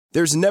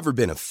There's never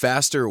been a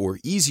faster or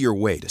easier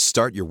way to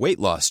start your weight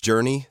loss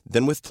journey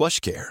than with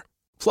PlushCare.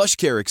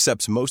 PlushCare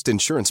accepts most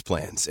insurance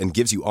plans and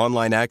gives you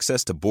online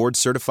access to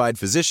board-certified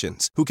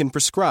physicians who can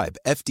prescribe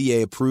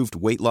FDA-approved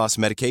weight loss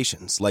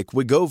medications like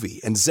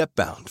Wegovy and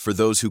Zepbound for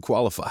those who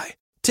qualify.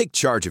 Take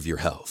charge of your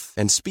health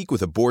and speak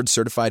with a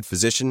board-certified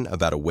physician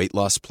about a weight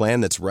loss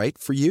plan that's right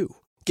for you.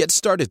 Get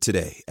started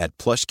today at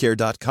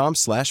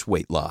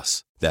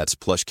plushcare.com/weight-loss. That's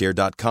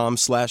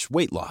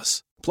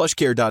plushcare.com/weight-loss.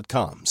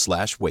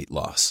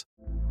 plushcare.com/weight-loss.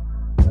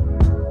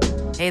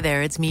 Hey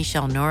there, it's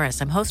Michelle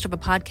Norris. I'm host of a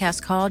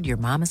podcast called Your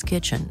Mama's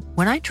Kitchen.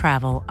 When I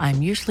travel,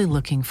 I'm usually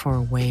looking for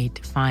a way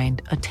to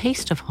find a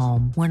taste of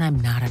home when I'm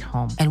not at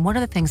home. And one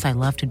of the things I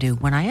love to do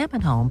when I am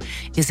at home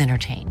is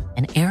entertain.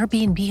 And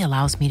Airbnb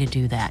allows me to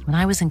do that. When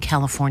I was in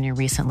California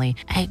recently,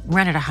 I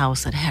rented a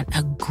house that had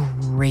a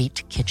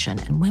great kitchen.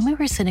 And when we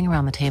were sitting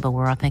around the table, we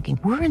were all thinking,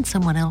 we're in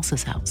someone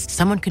else's house.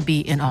 Someone could be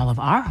in all of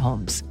our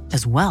homes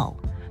as well.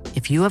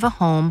 If you have a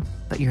home,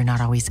 but you're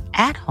not always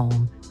at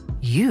home,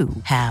 you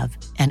have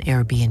an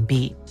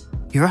Airbnb.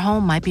 Your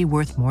home might be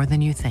worth more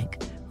than you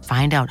think.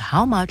 Find out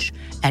how much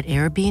at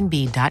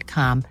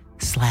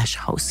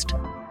airbnb.com/host.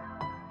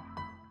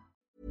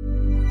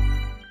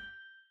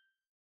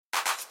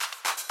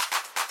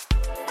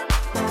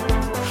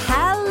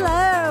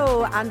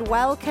 Hello and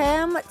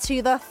welcome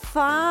to the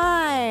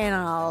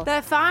final.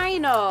 The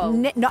final.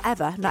 Not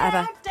ever.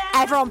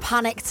 Everyone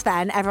panicked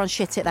then. Everyone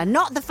shit it then.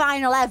 Not the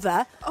final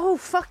ever. Oh,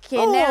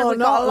 fucking hell. We've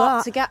got a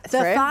lot to get through.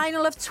 The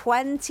final of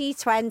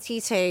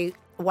 2022.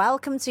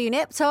 Welcome to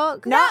Nip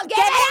Talk. Not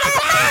giving a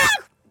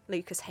fuck!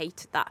 Lucas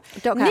hated that.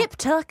 Don't care. Nip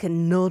Talk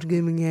and not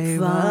giving a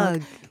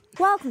fuck.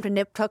 Welcome to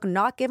Nip Talk and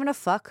not giving a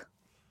fuck.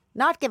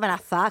 Not giving a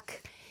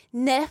fuck.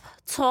 Nip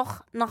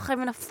Talk, not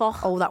giving a fuck.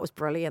 Oh, that was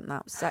brilliant.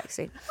 That was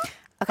sexy.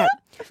 Okay.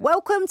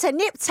 Welcome to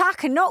Nip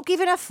Tack and not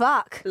giving a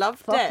fuck.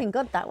 Loved it. Fucking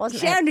good that,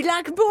 wasn't it? Sounded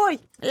like a boy.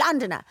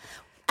 Londoner.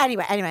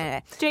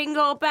 Anyway.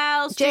 Jingle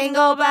bells,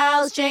 Jingle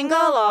bells, jingle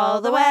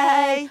all the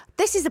way.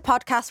 This is a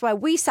podcast where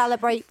we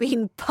celebrate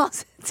being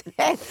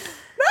positive,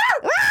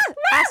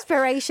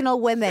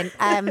 aspirational women.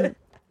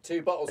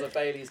 2 bottles of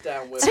Bailey's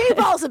down. Two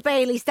bottles of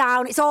Bailey's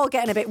down. It's all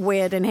getting a bit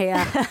weird in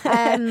here.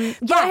 Yeah,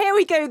 here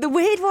we go. The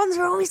weird ones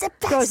are always the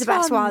best. Always the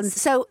best ones.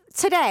 So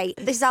today,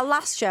 this is our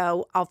last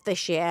show of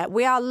this year.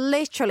 We are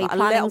literally Got a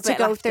planning little to bit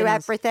go left through in us.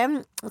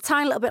 everything. A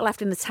tiny little bit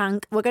left in the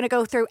tank. We're going to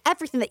go through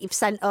everything that you've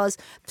sent us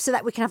so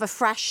that we can have a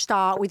fresh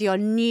start with your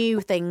new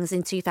things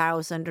in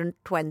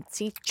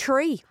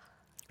 2023.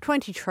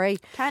 23.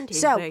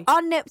 So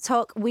on Nip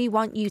Talk, we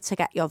want you to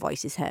get your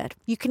voices heard.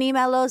 You can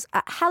email us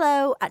at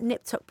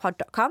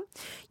hello@niptalkpod.com.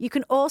 You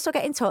can also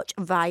get in touch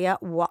via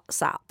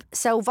WhatsApp.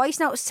 So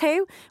voice notes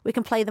too, we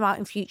can play them out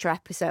in future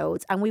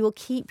episodes and we will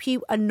keep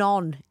you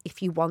anon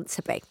if you want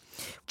to be.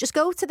 Just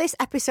go to this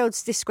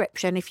episode's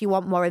description if you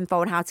want more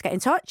info on how to get in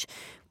touch.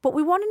 But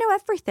we want to know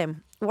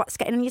everything. What's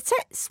getting on your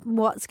tits?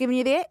 What's giving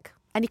you the ick?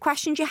 Any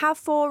questions you have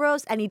for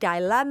us, any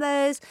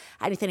dilemmas,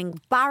 anything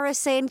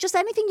embarrassing, just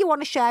anything you want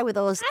to share with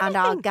us and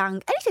our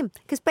gang. Anything.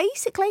 Because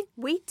basically,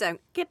 we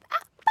don't give a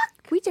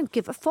fuck. We don't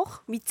give a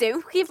fuck. We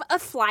don't give a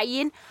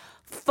flying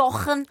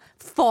fucking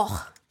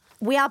fuck.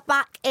 We are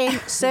back in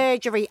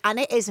surgery and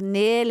it is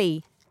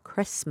nearly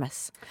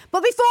Christmas.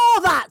 But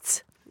before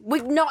that,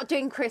 we're not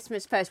doing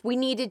Christmas first. We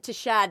needed to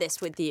share this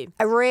with you.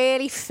 A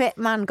really fit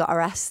man got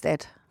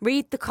arrested.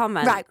 Read the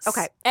comments. Right,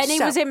 okay. And he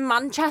was in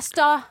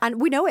Manchester.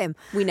 And we know him.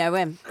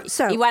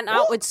 So he went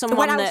out with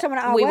someone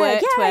that we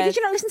worked with. Did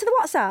you not listen to the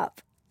WhatsApp?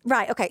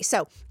 Right, okay,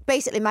 so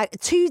basically my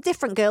 2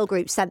 different girl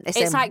groups sent this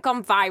in. It's like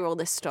gone viral,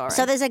 this story.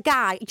 So there's a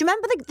guy, do you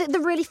remember the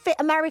really fit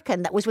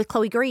American that was with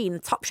Chloe Green,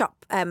 Topshop?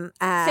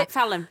 Fit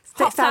Fallon.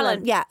 Fit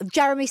Fallon, yeah,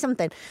 Jeremy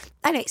something.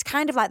 And it's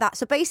kind of like that.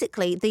 So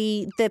basically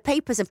the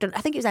papers have done,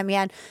 I think it was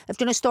MEN, have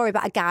done a story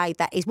about a guy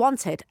that is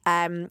wanted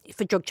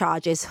for drug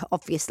charges,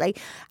 obviously.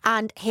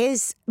 And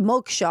his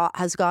mugshot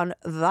has gone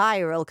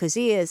viral because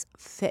he is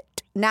fit.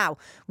 Now,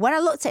 when I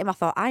looked at him, I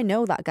thought, I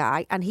know that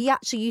guy. And he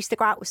actually used to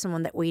go out with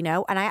someone that we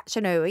know. And I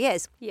actually know who he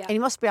is. Yeah. And he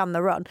must be on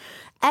the run.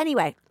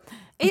 Anyway.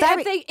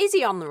 Is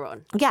he on the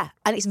run? Yeah.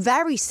 And it's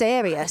very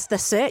serious. They're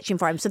searching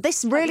for him. So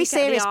this really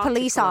serious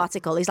police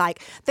article is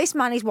like, this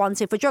man is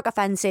wanted for drug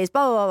offences,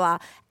 blah, blah, blah.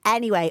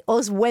 Anyway,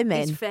 us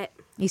women.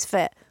 He's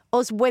fit.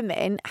 Us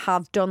women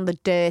have done the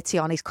dirty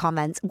on his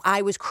comments.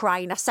 I was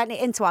crying. I sent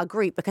it into our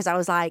group because I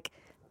was like,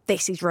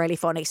 this is really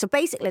funny. So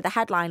basically, the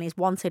headline is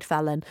 "Wanted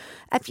Felon."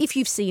 If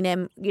you've seen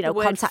him,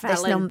 contact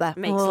this number.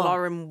 Makes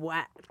Lauren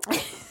wet.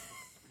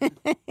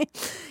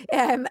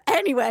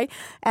 Anyway,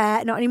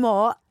 not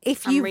anymore.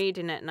 I'm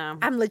reading it now.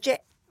 I'm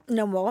legit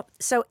no more.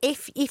 So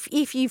if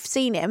you've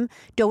seen him,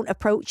 don't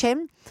approach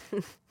him.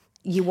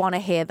 You want to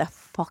hear the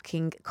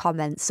fucking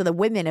comments. So the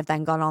women have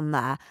then gone on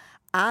there,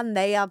 and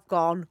they have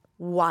gone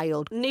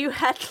wild. New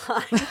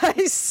headline.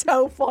 It's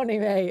so funny,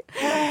 mate.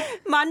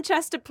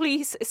 Manchester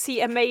police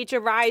see a major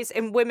rise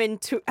in women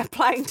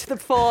applying to the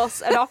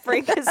force and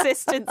offering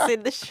assistance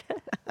in the church.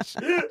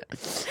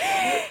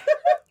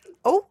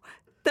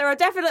 There are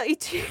definitely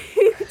two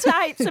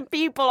types of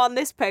people on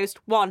this post.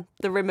 One,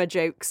 the Rimmer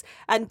jokes.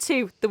 And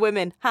two, the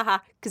women. Haha,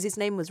 because his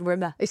name was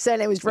Rimmer. His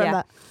surname was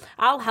Rimmer. Yeah.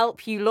 I'll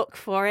help you look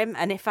for him,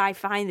 and if I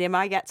find him,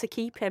 I get to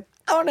keep him.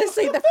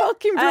 Honestly, they're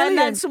fucking brilliant. And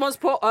then someone's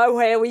put, oh,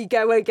 here we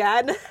go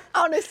again.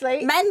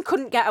 Honestly. Men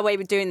couldn't get away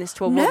with doing this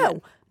to a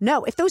woman.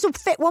 No. If there was a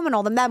fit woman,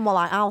 all the men were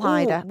like, I'll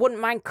hide her. Wouldn't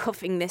mind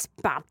cuffing this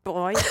bad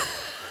boy.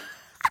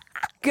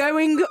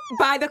 Going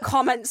by the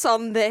comments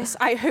on this,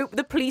 I hope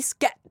the police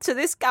get to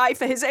this guy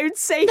for his own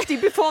safety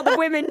before the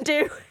women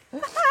do.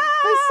 There's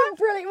some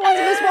brilliant ones.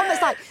 There's one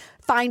that's like,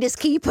 finders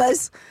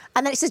keepers.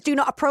 And then it says, do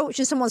not approach.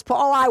 And someone's put,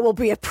 I will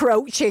be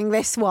approaching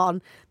this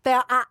one. They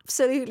are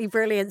absolutely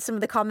brilliant, some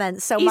of the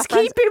comments. So he's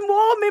keeping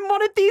warm in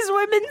one of these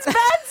women's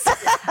beds.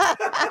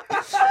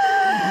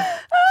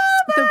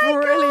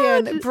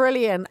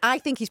 Brilliant. I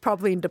think he's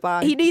probably in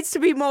Dubai. He needs to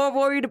be more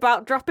worried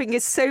about dropping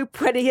his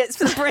soap when he hits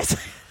the prison.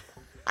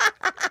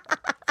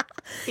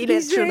 He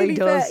literally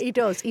does. He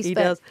does. He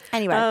does.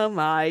 Anyway. Oh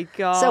my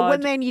God. So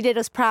women, you did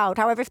us proud.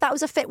 However, if that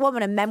was a fit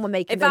woman and men were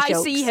making those jokes. If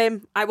I see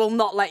him, I will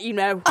not let you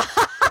know.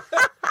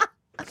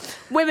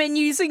 Women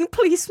using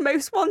police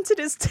most wanted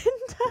as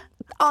Tinder.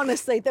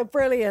 Honestly, they're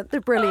brilliant.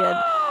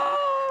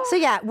 So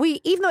yeah,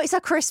 even though it's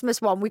a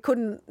Christmas one, we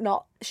couldn't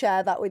not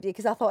share that with you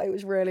because I thought it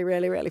was really,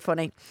 really, really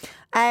funny.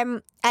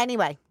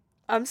 Anyway.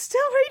 I'm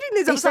still reading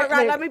this. I'm sorry,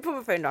 right, let me put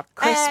my phone on.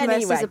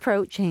 Christmas is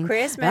approaching.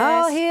 Christmas.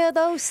 Oh, hear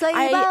those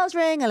sleigh bells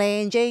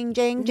ring-a-ling, jing,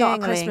 jing, jing.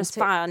 Not a Christmas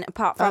fan,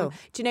 apart from,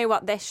 do you know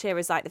what this year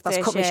is like? The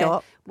first year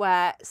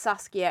where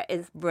Saskia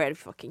is really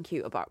fucking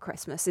cute about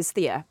Christmas, is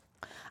Thea.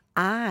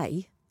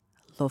 I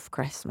love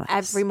Christmas.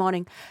 Every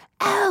morning,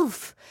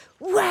 elf,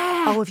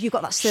 where? Oh, have you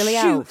got that silly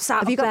elf?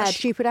 Have you got that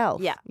stupid elf?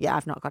 Yeah. Yeah,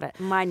 I've not got it.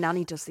 My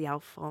nanny does the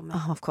elf for me.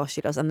 Oh, of course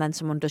she does. And then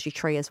someone does your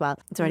tree as well.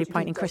 Is there any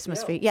point in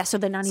Christmas for you? Yeah, so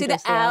the nanny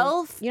does the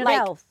elf. You know, the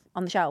elf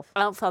on the shelf?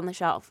 Elf on the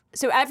shelf.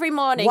 So every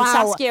morning,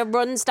 Saskia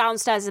runs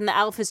downstairs and the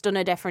elf has done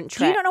a different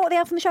trick. Do you not know what the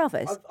elf on the shelf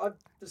is?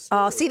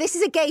 See, this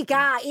is a gay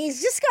guy.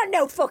 He's just got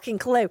no fucking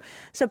clue.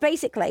 So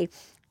basically,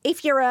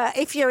 if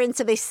you're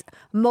into this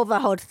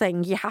motherhood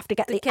thing, you have to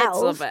get the kids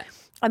elf. Love it.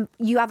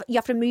 You have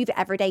to move it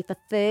every day for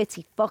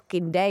 30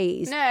 fucking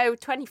days. No,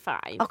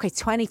 25. Okay,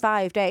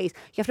 25 days.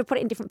 You have to put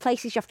it in different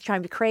places. You have to try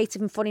and be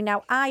creative and funny.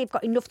 Now, I have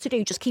got enough to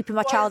do just keeping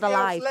my child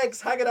alive.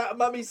 Legs hanging out of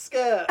mummy's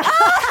skirt.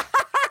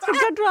 That's a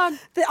good one.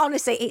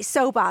 Honestly, it's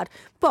so bad.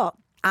 But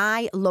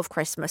I love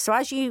Christmas. So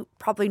as you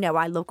probably know,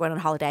 I love going on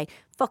holiday.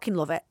 Fucking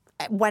love it.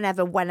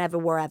 Whenever, wherever.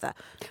 Wherever.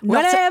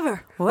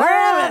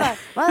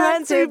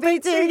 Want to be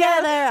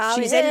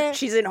together.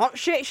 She's in hot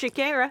shit,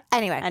 Shakira.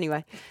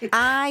 Anyway.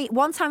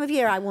 One time of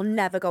year I will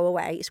never go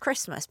away. It's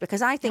Christmas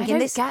because I think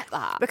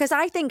because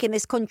I think in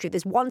this country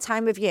there's one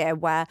time of year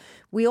where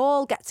we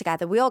all get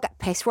together, we all get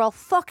pissed, we're all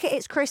fuck it,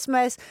 it's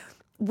Christmas.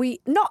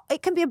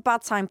 It can be a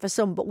bad time for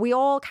some, but we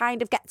all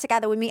kind of get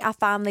together, we meet our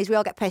families, we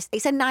all get pissed.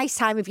 It's a nice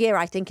time of year,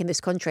 I think, in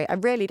this country. I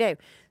really do.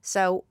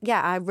 So,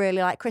 yeah, I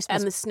really like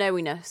Christmas. And the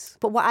snowiness.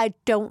 But what I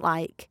don't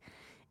like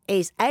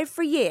is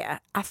every year,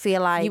 I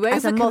feel like, you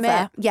as a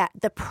mother,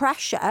 the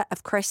pressure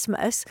of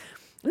Christmas,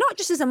 not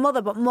just as a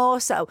mother, but more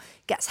so,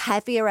 gets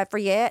heavier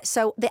every year.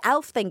 So the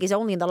elf thing is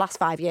only in the last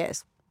 5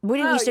 years. We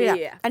didn't used to do that.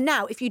 Yeah. And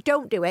now, if you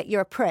don't do it,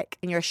 you're a prick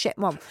and you're a shit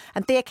mum.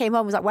 And Thea came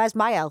home and was like, where's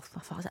my elf?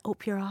 I was like,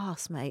 up your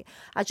arse, mate.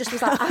 I just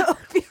was like,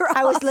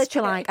 I was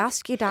literally like,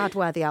 ask your dad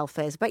where the elf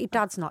is. But your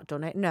dad's not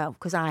done it. No,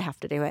 because I have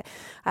to do it.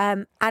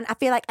 And I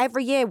feel like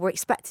every year we're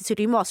expected to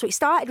do more. So it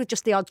started with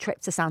just the odd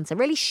trip to Santa,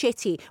 really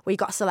shitty, where you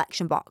got a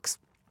selection box.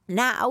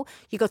 Now,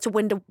 you go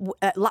to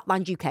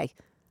Lapland, UK.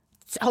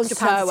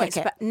 £100 a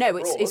ticket. No,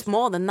 it's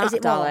more than that,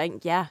 darling.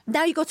 Yeah.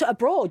 Now you go to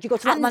abroad. You go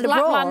to Lapland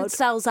abroad. Lapland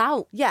sells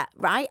out. Yeah,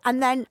 right. And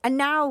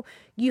now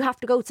you have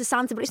to go to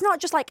Santa, but it's not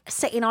just like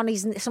sitting on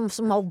his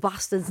some old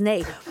bastard's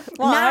knee.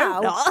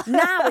 now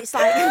it's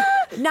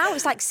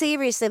like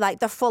seriously like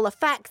the full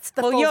effect.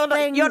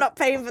 You're not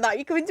paying for that.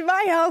 You're coming to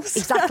my house.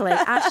 Exactly.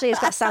 Ashley has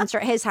got Santa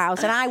at his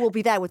house, and I will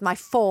be there with my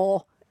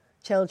 4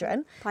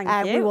 children.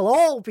 Thank you. We will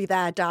all be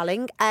there,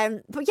 darling.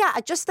 But yeah,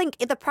 I just think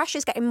the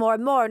pressure's getting more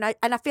and more, and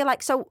I feel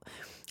like, so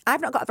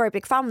I've not got a very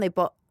big family,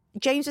 but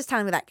James was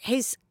telling me that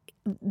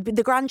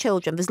the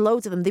grandchildren, there's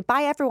loads of them, they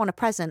buy everyone a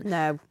present.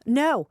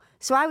 No.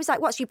 So I was like,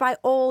 what, so you buy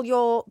all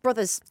your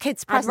brother's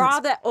kids presents? I'd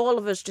rather all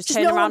of us just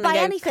turn around and go,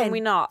 anything. Can we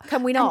not?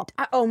 Can we not?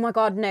 And, oh my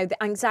God, no.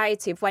 The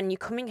anxiety of when you're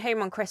coming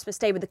home on Christmas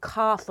Day with a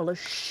car full of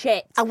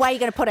shit. And where are you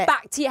going to put it?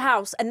 Back to your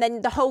house. And then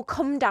the whole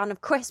come down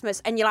of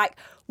Christmas. And you're like,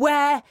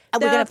 where are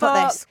we going to put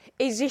this?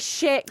 Is this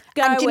shit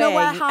going? And do you know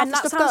where half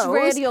the stuff goes?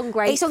 Really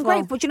ungrateful. It's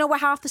ungrateful. But do you know where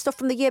half the stuff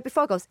from the year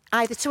before goes?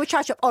 Either to a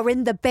charge shop or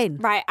in the bin.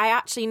 Right. I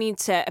actually need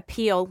to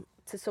appeal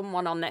to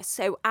someone on this.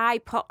 So I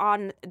put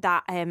on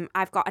that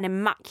I've got an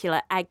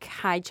immaculate egg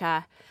high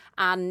chair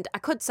and I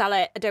could sell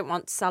it. I don't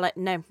want to sell it.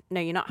 No,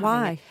 you're not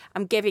having it.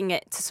 I'm giving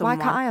it to someone.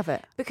 Why can't I have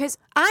it? Because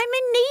I'm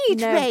in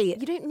need, mate.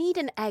 You don't need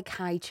an egg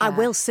high chair. I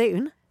will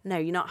soon. No,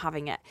 you're not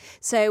having it.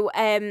 So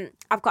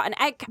I've got an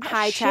egg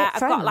high chair. I've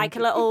friend. got like a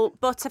little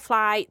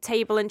butterfly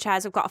table and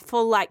chairs. I've got a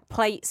full like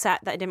plate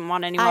set that I didn't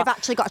want anymore. I've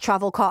actually got a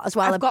travel cot as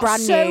well. I've got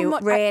brand so new,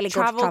 much, really good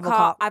travel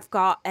cot. I've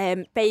got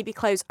baby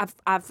clothes.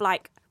 I've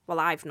like, well,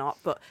 I've not,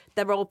 but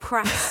they're all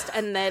pressed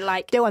and they're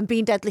like. No, I'm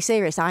being deadly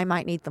serious. I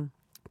might need them.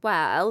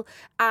 Well,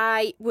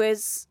 I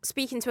was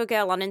speaking to a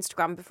girl on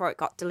Instagram before it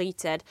got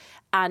deleted,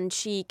 and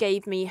she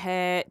gave me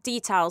her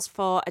details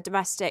for a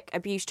domestic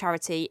abuse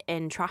charity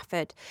in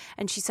Trafford.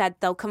 And she said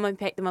they'll come and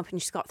pick them up,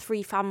 and she's got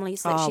 3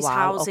 families that she's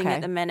housing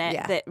at the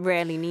minute that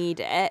really need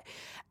it.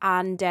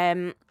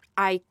 And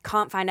I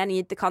can't find any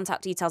of the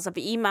contact details. I've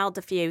emailed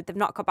a few. They've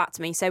not got back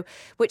to me. So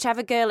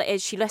whichever girl it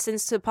is, she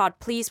listens to the pod,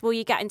 please will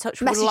you get in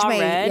touch with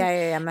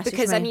Lauren? Message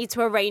because me. I need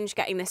to arrange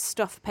getting this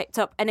stuff picked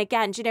up. And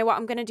again, do you know what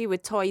I'm going to do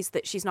with toys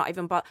that she's not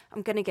even bought?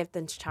 I'm going to give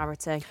them to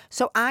charity.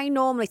 So I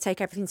normally take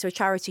everything to a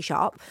charity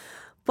shop.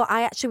 But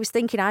I actually was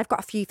thinking I've got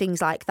a few things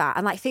like that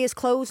and like Thea's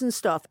clothes and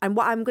stuff. And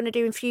what I'm going to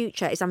do in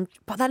future is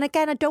but then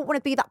again, I don't want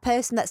to be that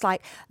person that's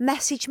like,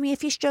 message me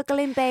if you're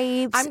struggling,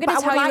 babes. I'm going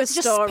to tell you a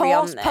story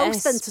on this.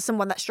 Post them to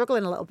someone that's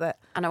struggling a little bit.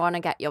 And I want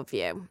to get your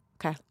view.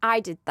 Okay. I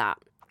did that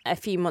a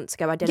few months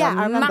ago. I did I a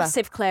remember.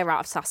 massive clear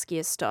out of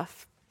Saskia's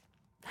stuff.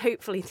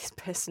 Hopefully this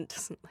person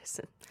doesn't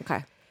listen.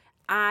 Okay.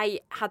 I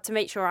had to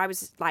make sure I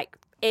was like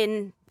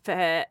in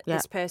for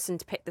this person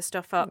to pick the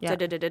stuff up.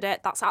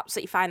 That's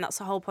absolutely fine. That's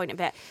the whole point of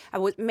it.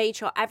 I made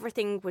sure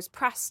everything was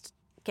pressed.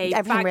 Gave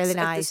everything bags really of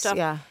the nice.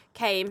 stuff,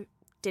 came,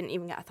 didn't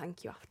even get a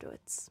thank you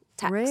afterwards.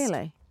 Text.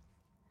 Really?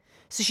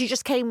 So she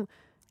just came.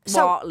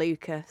 What,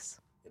 Lucas?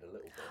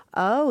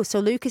 Oh, so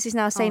Lucas is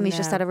now saying he's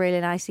just had a really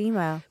nice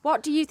email.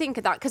 What do you think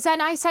of that? Because then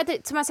I said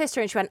it to my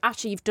sister and she went,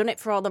 Ashley, you've done it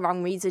for all the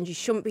wrong reasons. You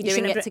shouldn't be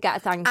doing it to get a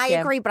thank you. I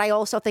agree, but I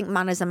also think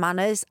manners are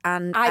manners.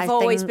 And I've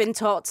always been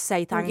taught to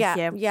say thank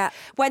you. Yeah.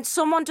 When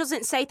someone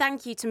doesn't say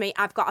thank you to me,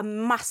 I've got a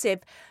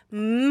massive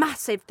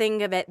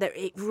thing of it that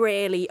it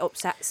really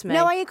upsets me.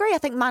 No, I agree. I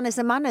think manners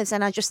are manners.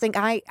 And I just think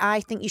I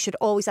think you should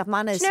always have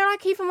manners. Do you know,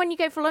 like even when you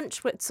go for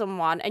lunch with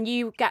someone and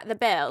you get the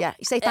bill. Yeah,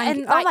 you say thank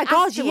you. Like, oh my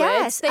God,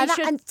 yes.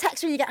 And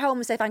text when you get home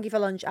and say thank you for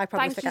lunch. I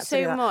probably thank you forget to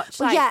do so that. much.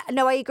 But yeah,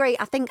 no, I agree.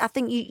 I think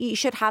you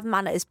should have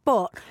manners,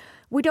 but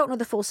we don't know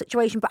the full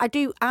situation. But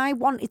I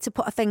wanted to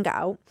put a thing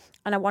out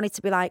and I wanted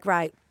to be like,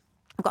 right,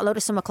 I've got a load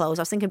of summer clothes.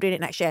 I was thinking of doing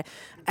it next year.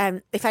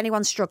 If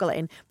anyone's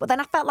struggling. But then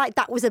I felt like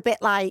that was a bit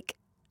like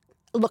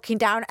looking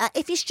down.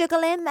 If you're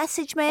struggling,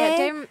 message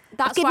me.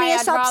 That's Give why me a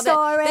I'd sob rather,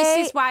 story.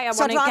 This is why I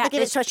want to get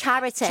give it to a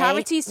charity.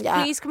 Charities,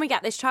 please can we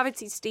get this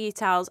charities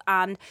details?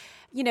 And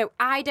you know,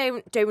 I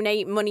don't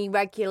donate money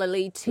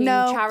regularly to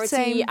charity.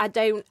 Same. I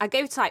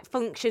go to like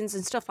functions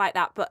and stuff like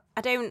that, but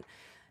I don't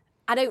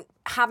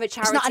have a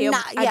charity.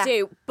 I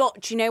do,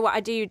 but do you know what I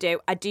do?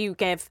 I do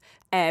give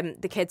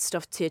the kids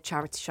stuff to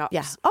charity shops.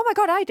 Yeah. Oh my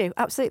God, I do.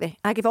 Absolutely.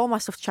 I give all my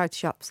stuff to charity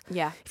shops.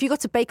 Yeah. If you go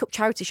to Bake Up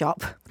Charity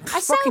Shop, I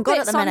sell fucking good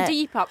at bits the on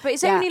minute. Depop, but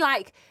it's only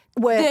like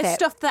worth the it.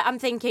 stuff that I'm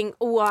thinking,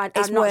 I'm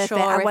It's not worth sure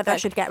it and if whether I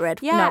should get rid.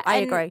 Yeah, No, I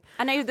and agree.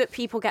 I know that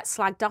people get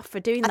slagged off for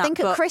doing that. I think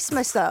but at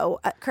Christmas, though,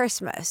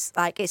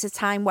 like it's a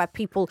time where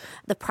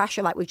the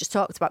pressure, like we just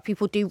talked about,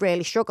 people do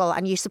really struggle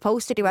and you're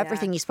supposed to do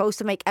everything. You're supposed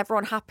to make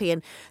everyone happy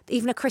and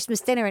even a Christmas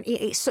dinner. And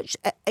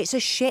it's a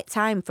shit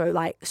time for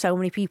like so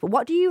many people.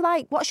 What do you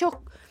like? What's your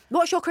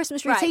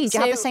Christmas routine? Do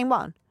you have the same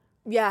one?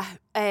 Yeah,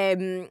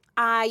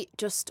 I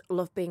just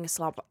love being a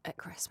slob at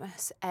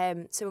Christmas.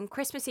 So on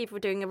Christmas Eve we're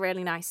doing a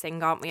really nice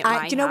thing, aren't we? At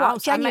my do you know what?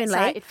 house? Genuinely,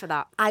 I'm excited for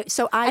that. And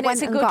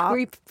it's a good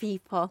group of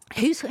people.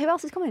 Who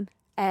else is coming?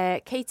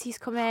 Katie's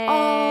coming.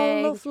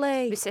 Oh,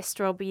 lovely! My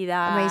sister will be there.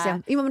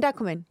 Amazing. Your mum and dad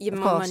coming? Your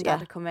mum and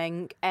dad are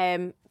coming.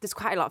 There's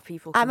quite a lot of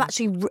people coming. I'm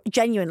actually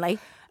genuinely.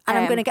 And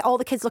I'm going to get all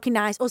the kids looking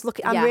nice.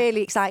 I'm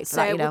really excited for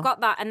that, you know. We've got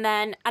that.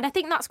 And I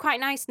think that's quite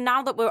nice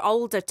now that we're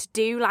older to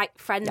do like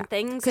friend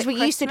things. Because we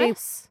used to do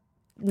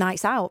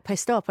nights out,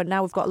 pissed up, and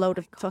now we've got a load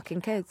of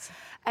fucking kids.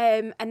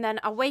 And then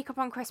I wake up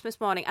on Christmas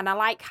morning and I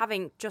like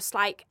having just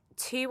like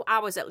 2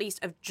 hours at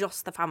least of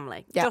just the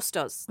family. Just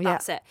us.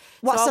 That's it.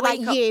 What's so like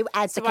you,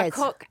 Ed, the kids? I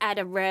cook Ed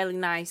a really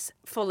nice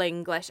full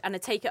English and I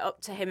take it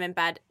up to him in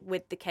bed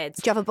with the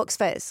kids. Do you have a Bucks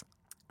Fizz?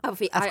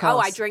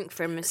 I drink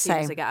for him as soon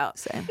as I get up.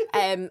 Same.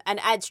 And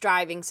Ed's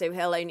driving, so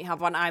he'll only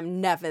have one.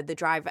 I'm never the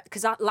driver.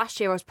 Because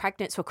last year I was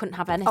pregnant, so I couldn't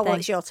have anything. Oh, well,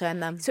 it's your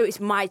turn then. So it's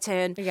my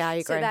turn. Yeah, I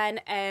agree. So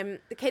then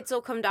the kids will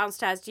come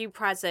downstairs, do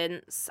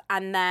presents,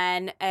 and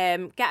then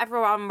get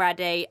everyone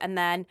ready. And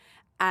then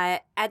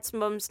Ed's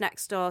mum's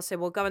next door, so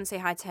we'll go and say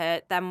hi to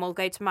her. Then we'll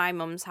go to my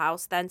mum's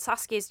house. Then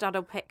Saskia's dad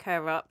will pick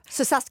her up.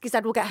 So Saskia's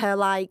dad will get her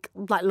like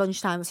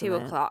lunchtime or 2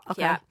 o'clock,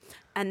 okay. yeah.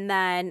 And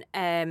then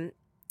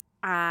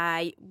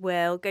I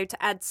will go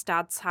to Ed's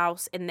dad's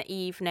house in the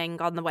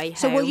evening on the way home.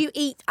 So will you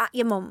eat at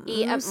your mum's?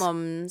 Eat at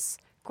mum's.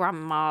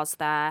 Grandma's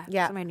there.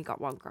 Yeah. I've only got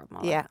one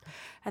grandma. Yeah.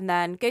 And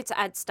then go to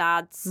Ed's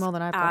dad's. More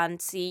than I've got.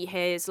 And see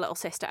his little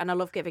sister. And I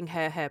love giving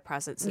her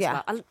presents as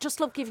well. I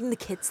just love giving the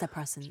kids their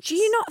presents. Do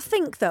you not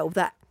think, though,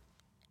 that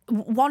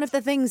one of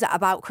the things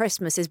about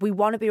Christmas is we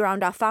want to be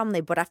around our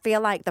family, but I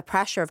feel like the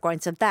pressure of going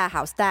to their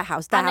house, you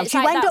like,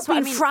 end up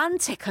being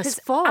frantic as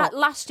fuck.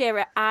 Last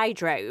year I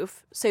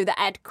drove so that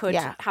Ed could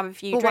have a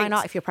few drinks. Why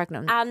not if you're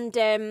pregnant?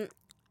 And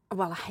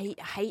well, I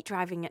hate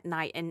driving at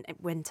night in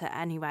winter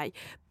anyway.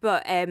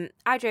 But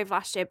I drove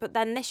last year. But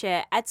then this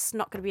year, Ed's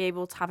not going to be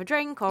able to have a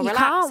drink or relax.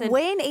 You can't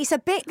win. It's a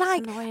bit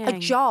like a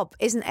job,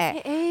 isn't it?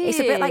 It is. It's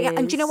a bit like,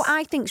 and do you know what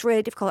I think's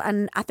really difficult?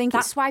 And I think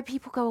that's why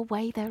people go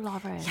away, though,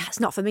 Lauren. Yeah, it's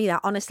not for me. That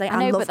honestly, I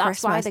know, love but that's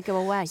Christmas. why they go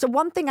away. So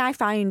one thing I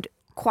find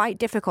quite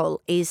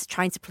difficult is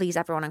trying to please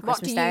everyone on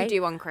Christmas Day. What do you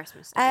do on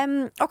Christmas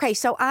Day? Okay,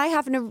 so I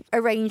have an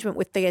arrangement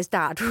with Thea's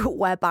dad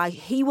whereby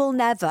he will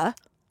never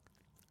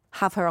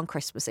have her on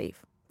Christmas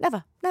Eve.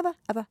 Never,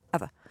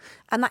 ever.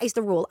 And that is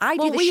the rule. I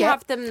do the shit.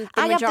 Have them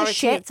the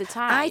majority of the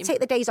time. I take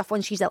the days off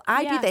when she's ill.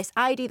 I do this,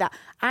 I do that.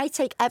 I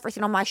take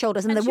everything on my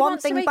shoulders. And the one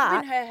thing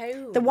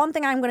the one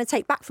thing I'm going to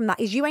take back from that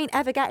is you ain't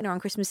ever getting her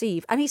on Christmas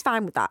Eve. And he's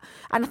fine with that.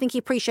 And I think he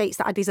appreciates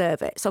that I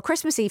deserve it. So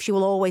Christmas Eve, she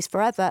will always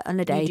forever and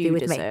a day be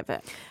with me. You deserve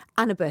it.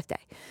 And a birthday.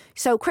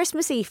 So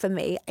Christmas Eve for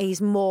me is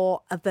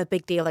more of a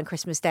big deal than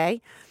Christmas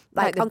Day.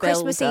 Like on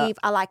Christmas Eve,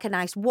 I like a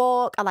nice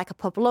walk. I like a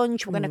pub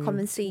lunch. We're going to come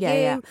and see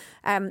you.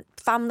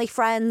 Family,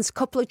 friends,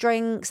 couple of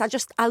drinks.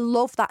 I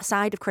love that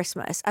side of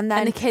Christmas. And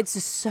the kids are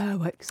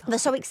so excited. They're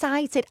so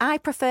excited. I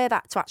prefer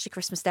that to actually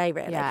Christmas Day,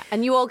 really. Yeah.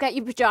 And you all get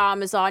your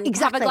pajamas on. You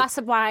have a glass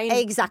of wine.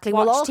 Exactly.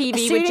 Watch we'll all, TV as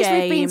with soon James.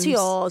 as we've been to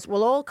yours,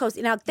 we'll all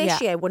cozy. Now,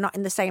 this year, we're not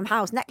in the same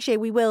house. Next year,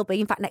 we will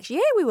be. In fact, next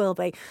year, we will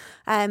be.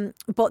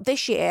 But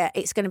this year,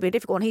 it's going to be a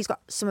difficult one. He's got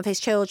some of his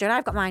children.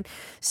 I've got mine.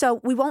 So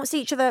we won't see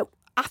each other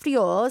after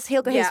yours.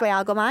 He'll go his way,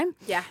 I'll go mine.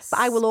 Yes. But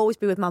I will always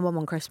be with my mum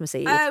on Christmas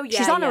Eve. Oh, yeah.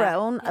 She's on her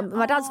own.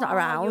 My dad's not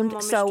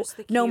around. So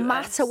no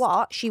matter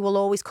what, she will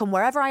always come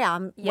wherever I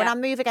am. Yeah. When I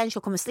move again,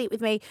 she'll come and sleep with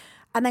me.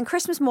 And then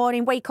Christmas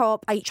morning, wake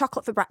up, I eat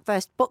chocolate for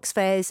breakfast, Bucks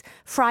Fizz,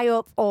 fry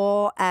up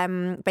or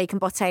bacon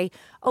butty,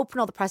 open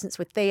all the presents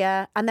with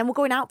Thea. And then we're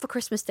going out for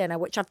Christmas dinner,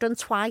 which I've done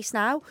twice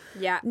now.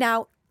 Yeah.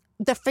 Now,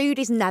 the food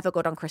is never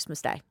good on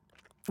Christmas Day.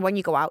 When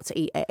you go out to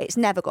eat it, it's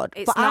never good.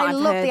 It's but not, I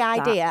love the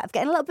idea of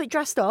getting a little bit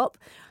dressed up.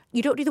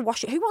 You don't do the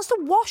wash. Who wants to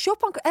wash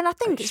up on? And I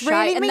think it's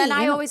really mean. And then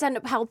I always end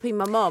up helping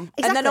my mum.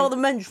 Exactly. And then all the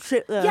men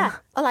sit there. Yeah,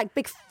 are like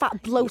big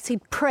fat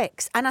bloated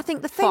pricks. And I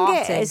think the thing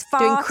is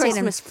doing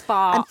Christmas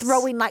farts and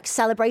throwing like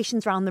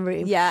celebrations around the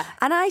room. Yeah.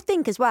 And I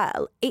think as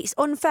well, it's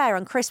unfair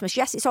on Christmas.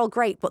 Yes, it's all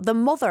great, but the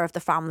mother of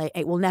the family,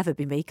 it will never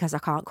be me because I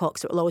can't cook,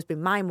 so it'll always be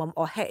my mum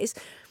or his.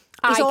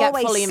 I get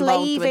fully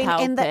involved with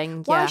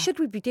helping. Why should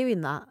we be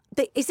doing that?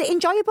 Is it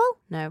enjoyable?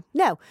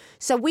 No.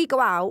 So we go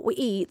out, we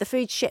eat, the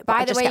food's shit, but by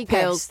I just the way, get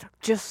pissed. girls,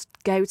 just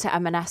go to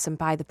M&S and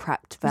buy the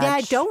prepped veg.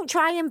 Yeah, don't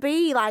try and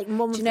be like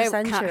mum of the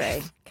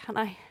century. Can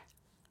I?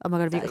 Oh my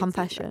God, have you got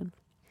confession?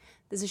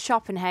 There's a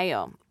shop in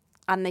Hale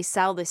and they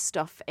sell this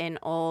stuff in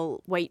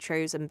all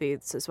Waitrose and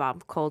booths as well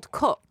called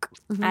Cook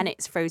and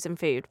it's frozen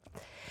food.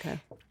 Okay.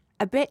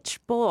 A bitch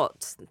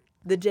bought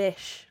the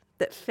dish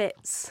that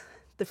fits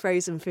the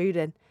frozen food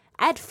in.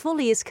 Ed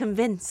fully is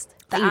convinced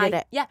that you did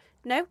it. Yeah,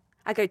 no.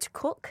 I go to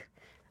Cook,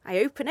 I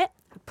open it,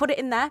 I put it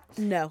in there.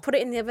 No. Put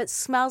it in the oven. It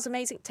smells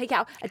amazing. Take it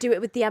out. I do it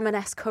with the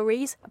M&S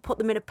curries. I put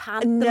them in a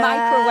pan, the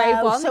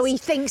microwave ones. So he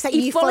thinks that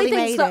he fully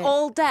thinks made that it.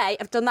 all day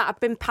I've done that. I've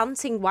been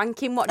panting,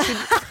 wanking, watching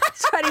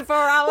 24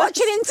 hours.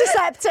 Watching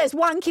Interceptors,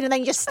 wanking, and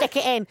then you just stick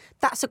it in.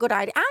 That's a good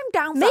idea. I'm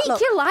down for that.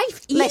 Make your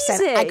life easy.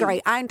 Listen, I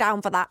agree. I'm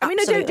down for that. I mean,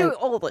 absolutely. I don't do it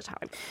all the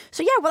time.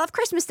 So yeah, we'll have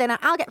Christmas dinner.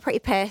 I'll get pretty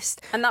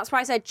pissed. And that's why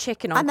I said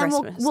chicken on and then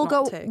Christmas. we'll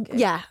go, turkey.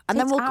 yeah, and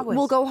then Takes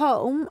we'll go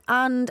home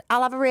and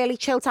I'll have a really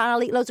chill time.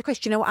 I'll eat loads of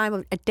crisps. You know what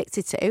I'm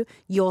addicted to?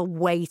 You're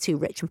way too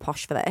rich and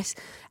posh for this.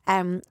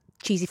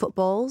 Cheesy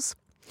footballs.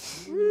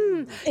 Do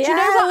you know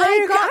what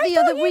I got the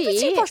other week?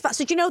 Too posh for that.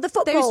 So do you know the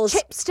footballs?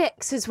 Those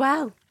chipsticks as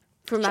well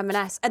from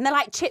M&S, and they're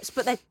like chips,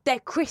 but they're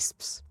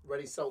crisps.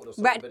 Ready salted or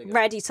salt and vinegar?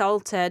 Ready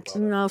salted.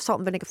 No, salt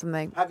and vinegar for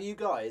me. Have you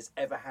guys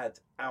ever had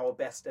our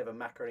best ever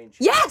macaroni and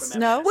cheese? Yes,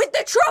 from no. M&S? With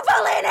the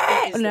truffle in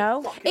it. It is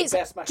No. the fucking It's-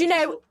 best mac do you and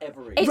know, cheese you'll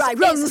ever eat. It's, Right,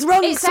 runs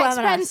it's to M&S.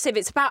 expensive.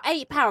 It's about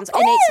 £8,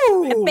 and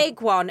Ooh. it's a big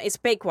one. It's a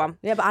big one.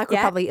 Yeah, but I could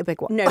probably eat a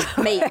big one. No,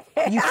 mate,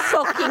 you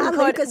fucking could.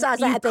 Lucas has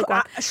You a big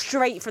one.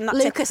 straight from that.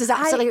 Lucas tip. is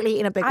absolutely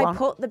eating a big one. I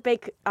put the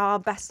big, our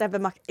best ever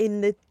mac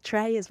in the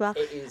tray as well,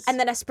 It is. and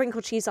then I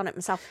sprinkle cheese on it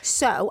myself.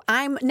 So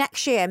I'm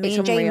next year. Me It's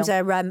and James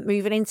unreal. are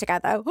moving in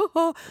together.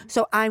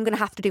 So I'm gonna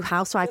have to do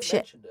housewife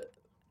shit. Mentioned it.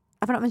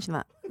 Have I not mentioned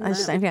that? I was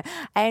just saying,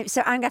 yeah.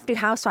 So I'm gonna have to do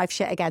housewife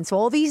shit again. So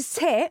all these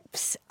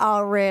tips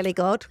are really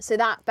good. So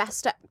that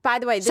best. By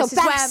the way, this So is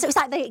best. where It's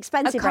like the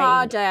expensive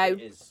range.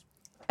 It is.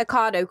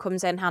 Ocado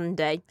comes in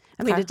handy.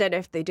 I mean, Okay. I don't know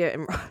if they do it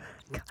in.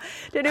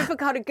 Don't know if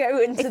Ocado go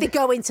into. If they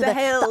go into the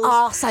hills.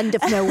 arse end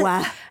of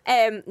nowhere.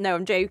 No,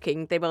 I'm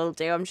joking. They will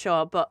do, I'm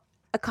sure. But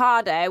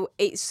Ocado,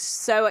 it's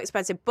so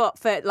expensive. But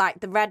for like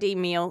the ready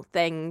meal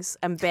things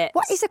and bits.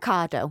 What is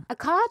Ocado?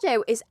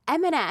 Ocado is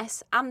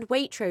M&S and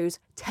Waitrose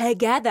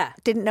together.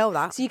 Didn't know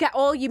that. So you get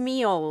all your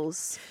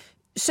meals.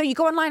 So you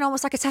go online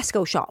almost like a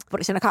Tesco shop,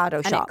 but it's an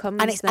Ocado shop.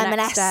 comes and it's the next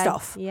M&S day.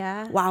 stuff.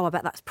 Yeah. Wow, I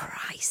bet that's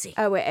pricey.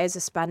 Oh, it is. I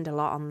spend a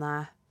lot on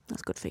there.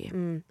 That's good for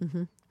you.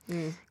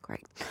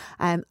 Great.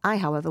 I,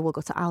 however, will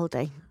go to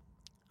Aldi.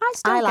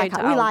 We like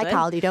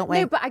Aldi, don't we?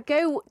 No, but I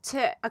go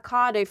to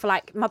Ocado for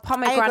like my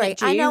pomegranate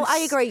juice. I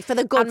agree for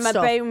the good and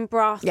stuff. my bone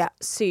broth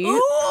soup.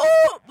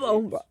 Ooh,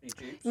 bone broth.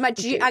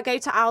 I go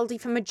to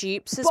Aldi for my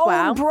dupes as bone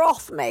well.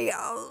 Broth, mate.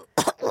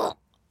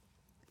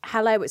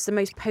 Hello, it's the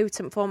most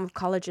potent form of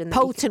collagen.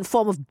 Potent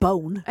form of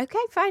bone. Okay,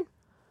 fine.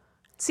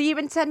 See you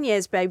in 10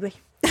 years, baby.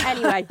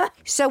 Anyway.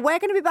 So we're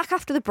going to be back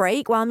after the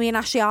break while me and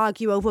Ashley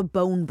argue over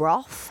bone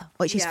broth,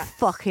 which is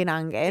fucking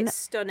hanging. It's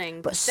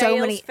stunning. But so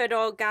many... Dalesford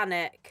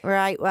Organic.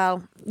 Right,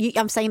 well,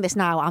 I'm saying this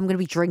now. I'm going to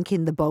be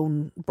drinking the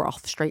bone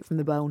broth straight from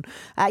the bone.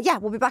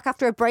 We'll be back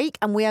after a break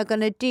and we are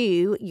going to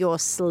do your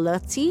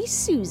Slutty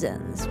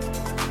Susans.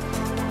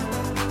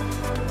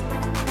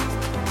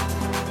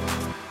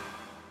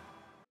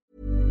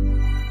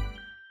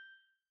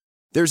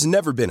 There's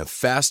never been a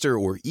faster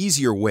or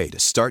easier way to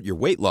start your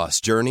weight loss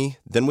journey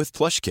than with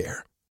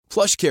PlushCare.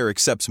 PlushCare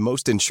accepts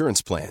most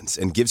insurance plans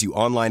and gives you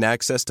online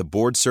access to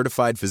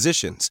board-certified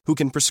physicians who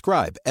can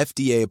prescribe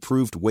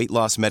FDA-approved weight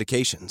loss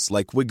medications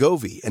like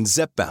Wegovy and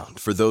Zepbound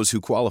for those who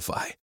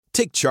qualify.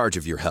 Take charge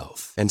of your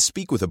health and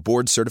speak with a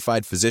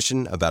board-certified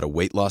physician about a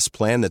weight loss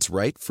plan that's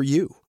right for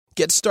you.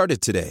 Get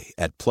started today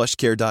at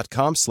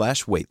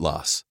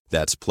plushcare.com/weight-loss.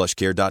 That's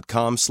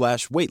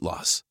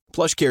plushcare.com/weight-loss.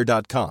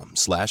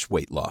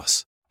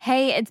 plushcare.com/weight-loss.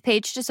 Hey, it's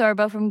Paige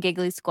DeSorbo from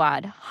Giggly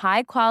Squad.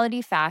 High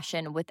quality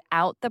fashion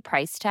without the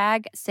price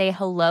tag. Say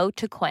hello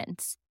to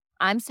Quince.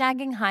 I'm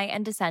snagging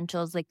high-end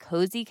essentials like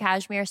cozy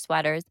cashmere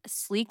sweaters,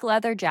 sleek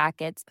leather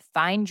jackets,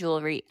 fine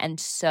jewelry, and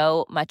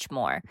so much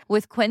more.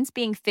 With Quince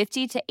being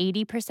 50 to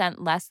 80%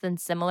 less than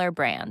similar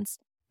brands.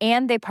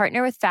 And they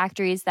partner with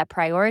factories that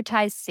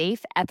prioritize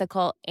safe,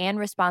 ethical, and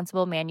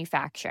responsible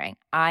manufacturing.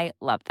 I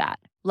love that.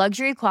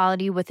 Luxury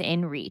quality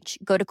within reach.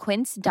 Go to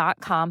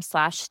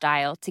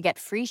quince.com/style to get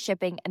free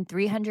shipping and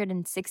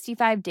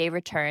 365-day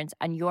returns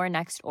on your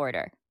next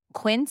order.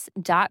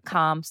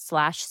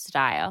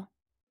 Quince.com/style.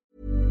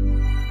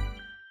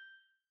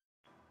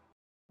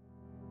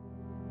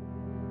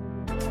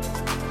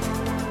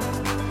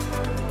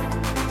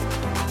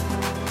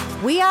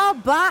 We are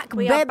back,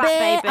 baby.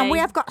 And we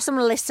have got some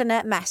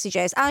listener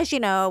messages. As you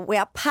know, we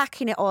are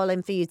packing it all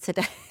in for you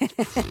today.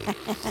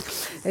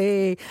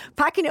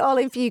 Packing it all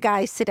in for you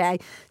guys today.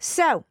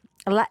 So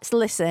let's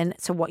listen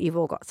to what you've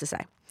all got to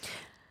say.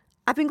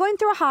 I've been going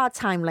through a hard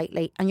time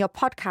lately, and your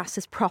podcast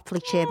has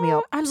properly cheered me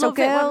up. I so, love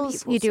it when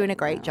girls, people you're doing say a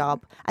great that.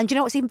 job. And do you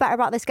know what's even better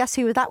about this? Guess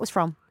who that was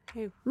from?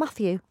 Who?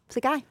 Matthew. It's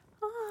a guy.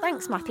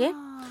 Thanks, Matthew.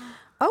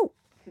 Oh,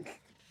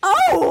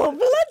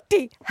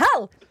 bloody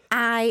hell.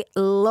 I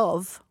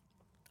love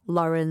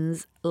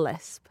Lauren's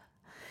lisp.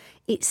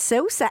 It's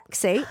so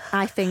sexy,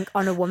 I think,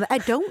 on a woman. I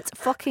don't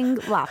fucking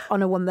laugh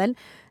on a woman.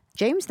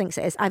 James thinks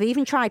it is. I've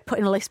even tried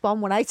putting a lisp on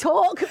when I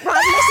talk. Right, listen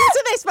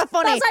to this for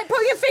funny. That's like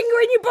put your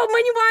finger in your bum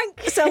when you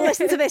wank. So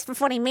listen to this for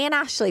funny. Me and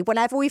Ashley,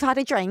 whenever we've had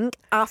a drink,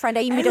 our friend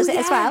Amy does it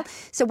as well.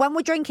 So when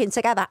we're drinking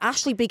together,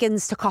 Ashley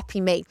begins to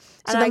copy me.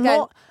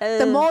 So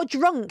the more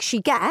drunk she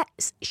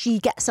gets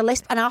a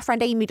lisp, and our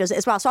friend Amy does it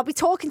as well. So I'll be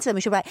talking to them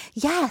and she'll be like,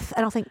 yes.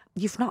 And I'll think,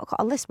 you've not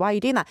got a lisp. Why are you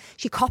doing that?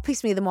 She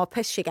copies me the more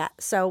pissed she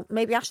gets. So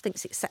maybe Ashley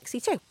thinks it's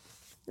sexy too.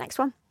 Next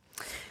one.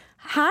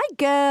 Hi,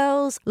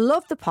 girls.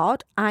 Love the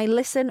pod. I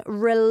listen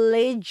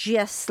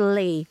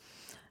religiously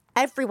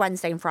every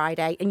Wednesday and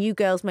Friday, and you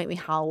girls make me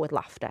howl with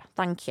laughter.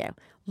 Thank you.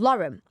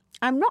 Lauren,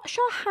 I'm not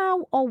sure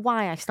how or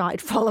why I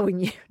started following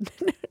you.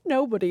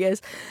 Nobody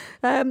is.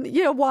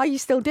 Why you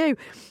still do.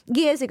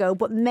 Years ago,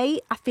 but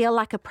mate, I feel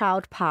like a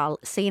proud pal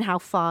seeing how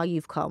far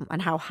you've come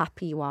and how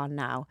happy you are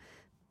now.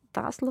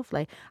 That's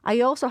lovely.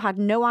 I also had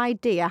no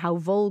idea how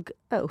vulgar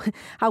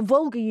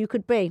you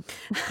could be.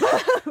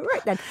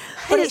 Right then.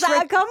 But is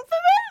that a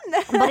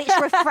compliment? But it's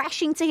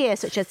refreshing to hear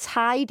such a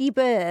tidy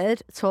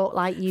bird talk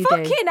like you do.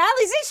 Fucking hell,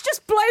 is this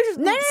just blown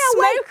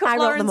smoke up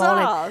Lauren's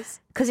arse?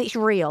 Because it's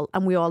real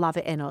and we all have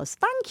it in us.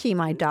 Thank you,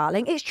 my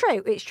darling. It's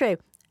true.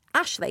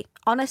 Ashley,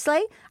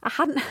 honestly, I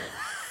hadn't...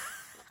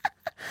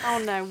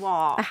 Oh no,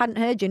 what? I hadn't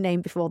heard your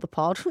name before the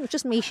pod.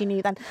 Just me, she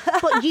knew then.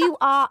 But you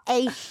are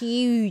a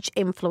huge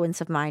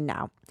influence of mine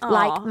now. Aww.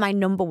 Like my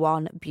number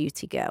one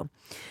beauty girl.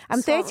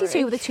 I'm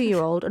 32 with a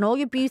 2-year-old, and all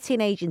your beauty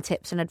and aging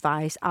tips and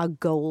advice are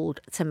gold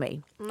to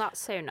me. That's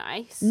so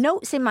nice.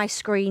 Notes in my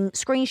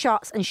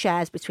screenshots and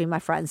shares between my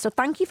friends. So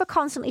thank you for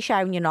constantly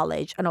sharing your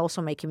knowledge and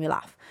also making me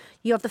laugh.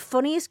 You have the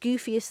funniest,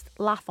 goofiest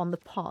laugh on the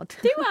pod.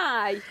 Do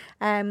I?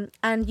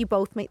 And you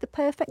both make the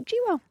perfect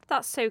duo.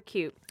 That's so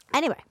cute.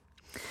 Anyway.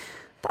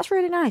 That's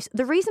really nice.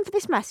 The reason for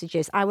this message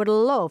is I would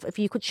love if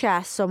you could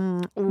share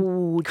some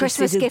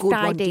Christmas gift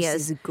ideas. This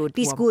is a good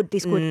one.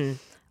 This good.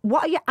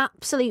 What are your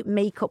absolute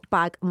makeup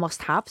bag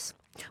must-haves?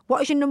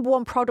 What is your number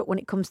one product when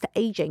it comes to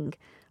aging?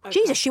 Okay.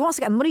 Jesus, she wants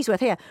to get money's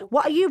worth here.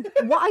 What are you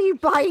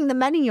buying the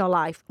men in your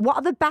life? What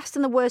are the best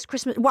and the worst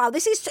Christmas? Wow,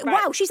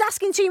 wow, she's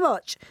asking too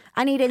much.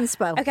 I need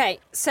inspo. Okay,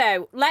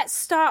 so let's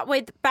start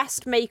with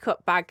best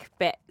makeup bag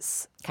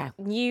bits. Okay.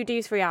 You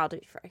do 3, I'll do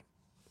 3.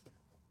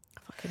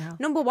 Fucking hell.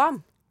 Number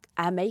 1.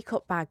 A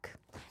makeup bag.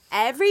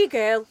 Every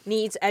girl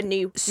needs a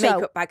new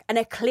makeup bag and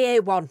a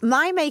clear one.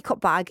 My makeup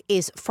bag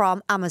is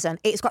from Amazon.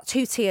 It's got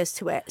 2 tiers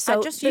to it. So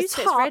I just used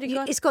it. It's really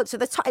good. It's good. So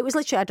the top, it was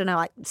literally, I don't know,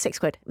 like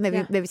 £6,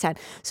 maybe 10.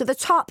 So the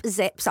top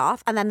zips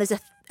off, and then there's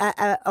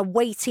a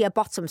weightier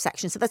bottom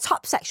section. So the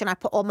top section, I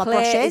put all my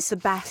brushes. It's the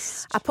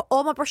best. I put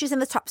all my brushes in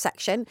the top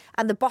section,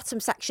 and the bottom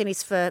section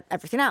is for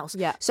everything else.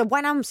 Yeah. So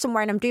when I'm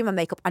somewhere and I'm doing my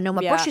makeup, I know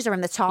my brushes are in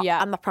the top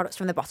and my products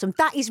from the bottom.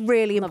 That is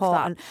really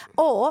important.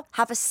 Or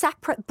have a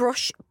separate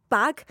brush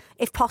bag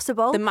if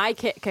possible. The My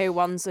Kitco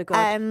ones are good.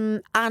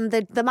 And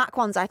the MAC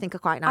ones I think are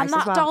quite nice and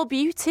that as well. Doll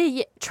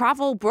Beauty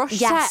travel brush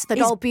set. Yes, the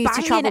Doll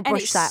Beauty travel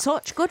brush it's set.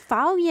 Such good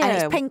value. And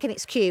it's pink and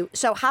it's cute.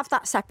 So have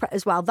that separate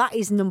as well. That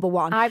is number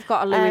one. I've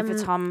got a Louis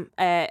Vuitton,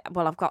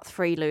 I've got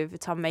 3 Louis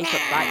Vuitton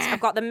makeup bags.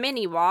 I've got the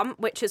mini one,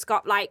 which has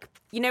got like,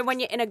 you know when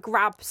you're in a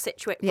grab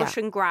situation, brush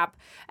and grab,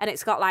 and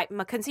it's got like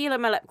my concealer,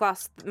 my lip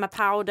gloss, my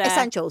powder.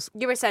 Essentials.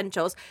 Your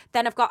essentials.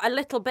 Then I've got a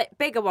little bit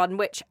bigger one,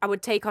 which I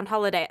would take on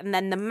holiday. And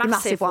then the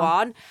massive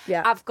one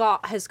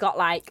has got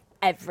like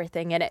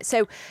everything in it.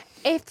 So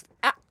if...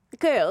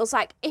 girls,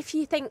 like, if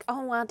you think,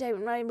 oh, I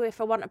don't know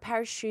if I want a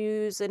pair of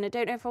shoes and I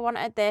don't know if I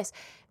wanted this,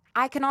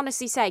 I can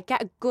honestly say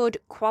get a good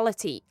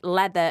quality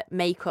leather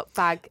makeup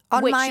bag,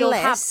 which you'll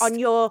have on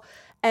your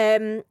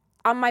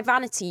on my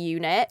vanity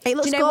unit. It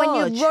looks Do you know gorge.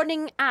 when you're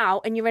running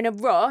out and you're in a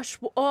rush,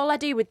 all I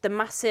do with the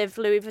massive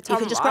Louis Vuitton You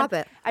can just grab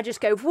it. I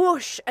just go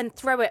whoosh and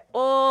throw it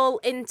all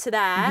into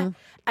there,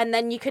 and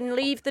then you can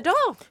leave the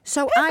door.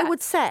 So I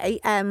would say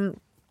I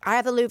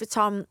have a Louis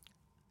Vuitton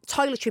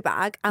toiletry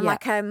bag and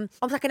like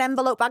almost like an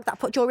envelope bag that I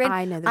put jewelry in.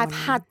 I know I've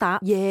had that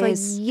for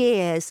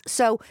years.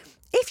 So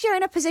if you're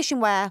in a position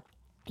where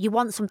you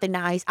want something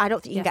nice, I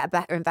don't think you can get a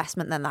better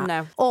investment than that.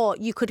 No. Or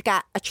you could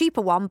get a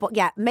cheaper one, but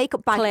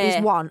makeup bag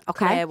is one.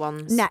 Okay. Clear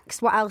ones.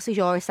 Next, what else is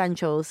your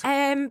essentials?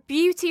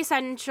 Beauty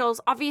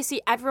essentials.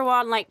 Obviously,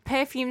 everyone, like,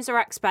 perfumes are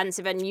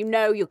expensive and you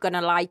know you're going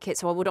to like it.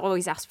 So I would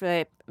always ask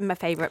for my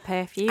favourite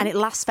perfume. And it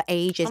lasts for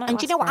ages. And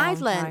do you know what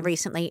I've learned time.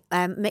 recently?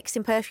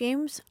 Mixing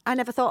perfumes. I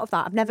never thought of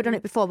that. I've never done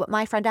it before, but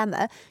my friend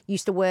Emma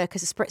used to work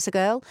as a spritzer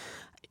girl.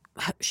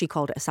 She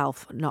called it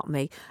herself, not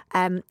me.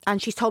 And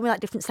she's told me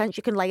like different scents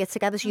you can layer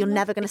together, so you're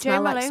never going to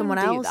smell like someone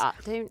else.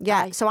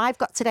 So I've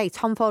got today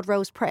Tom Ford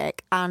Rose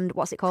Prick and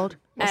what's it called?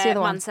 What's the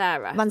other one?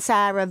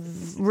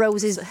 Mancera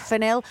Roses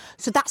Vanille.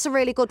 So that's a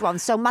really good one.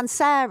 So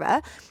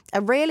Mancera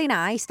are really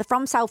nice. They're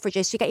from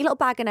Selfridges. So you get your little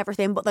bag and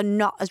everything, but they're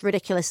not as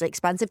ridiculously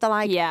expensive. They're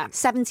like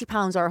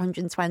 £70 or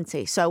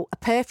 120. So a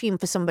perfume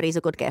for somebody is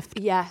a good gift.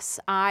 Yes,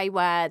 I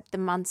wear the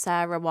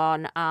Mancera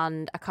one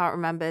and I can't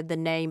remember the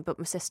name, but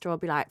my sister will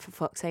be like, for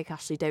fuck's sake,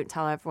 Ashley, don't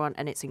tell everyone.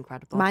 And it's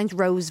incredible. Mine's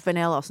Rose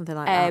Vanille or something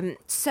like that.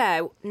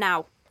 So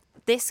now,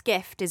 this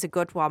gift is a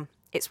good one.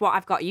 It's what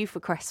I've got you for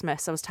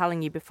Christmas. I was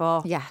telling you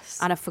before. Yes.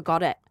 And I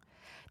forgot it.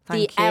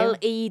 Thank the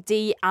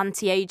you. LED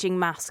anti-aging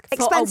mask.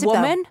 Expensive, for a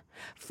woman,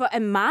 for a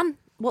man.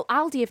 Well,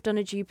 Aldi have done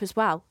a dupe as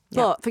well.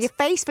 Yeah. But for your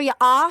face, for your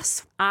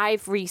arse.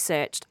 I've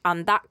researched,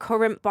 and that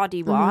current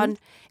body one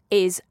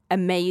is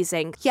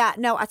amazing. Yeah,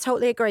 no, I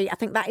totally agree. I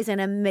think that is an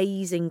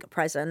amazing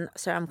present.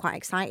 So I'm quite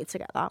excited to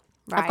get that.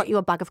 Right. I've got you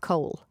a bag of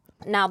coal.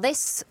 Now,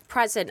 this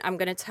present I'm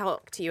going to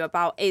talk to you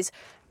about is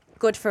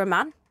good for a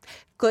man,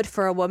 good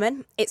for a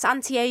woman. It's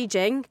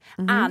anti-aging,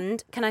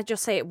 and can I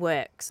just say it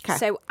works? Okay.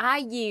 So I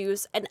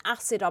use an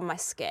acid on my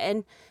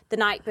skin the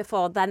night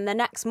before. Then the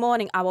next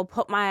morning I will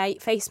put my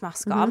face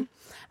mask on,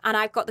 and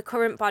I've got the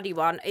current body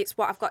one. It's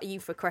what I've got you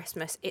for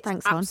Christmas. It's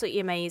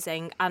absolutely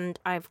amazing, and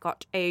I've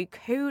got a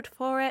code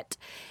for it.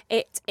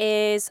 It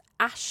is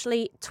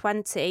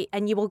Ashley20,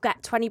 and you will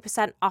get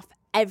 20% off.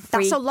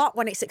 That's a lot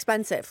when it's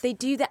expensive. They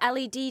do the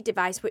LED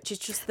device, which is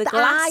just the eye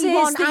glasses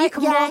one, that you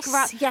can walk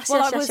around. Yes,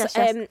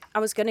 I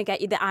was going to get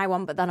you the eye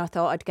one, but then I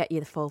thought I'd get you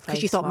the full face.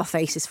 Because you thought one. my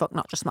face is fucked,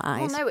 not just my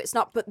eyes. Well, no, it's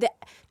not. But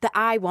the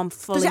eye one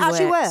fully Does it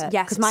actually works. work?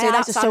 Yes, because my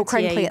eyes are so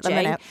crinkly at the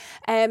minute.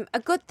 A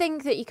good thing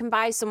that you can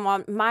buy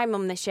someone. My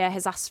mum this year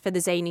has asked for the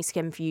Zany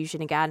Skin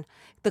Fusion again,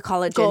 the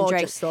collagen Gorgeous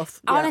drink.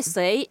 stuff. Yeah.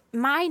 Honestly,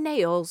 my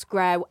nails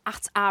grow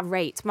at a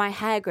rate. My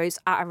hair grows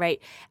at a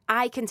rate.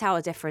 I can tell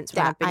a difference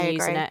when I've been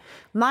using it.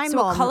 My so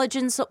mum, a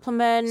collagen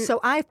supplement.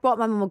 So I've bought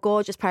my mum a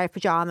gorgeous pair of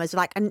pajamas,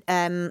 like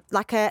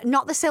a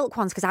not the silk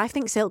ones because I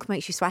think silk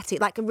makes you sweaty.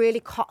 Like a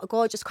really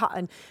gorgeous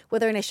cotton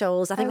with her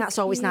initials. I think that's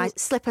always nice.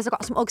 Slippers. I've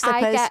got some Ugg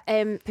slippers. I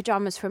get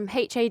pajamas from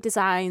HA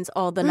Designs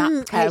or the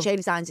Napco. HA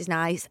Designs is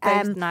nice.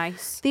 Both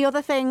nice. The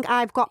other thing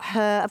I've got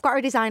her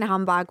a designer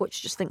handbag,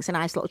 which I just think's a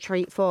nice little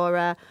treat for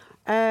her.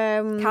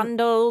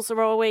 Candles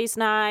are always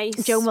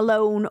nice. Jo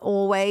Malone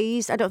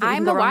always. I don't think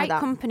I'm a White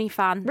Company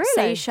fan.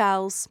 Really?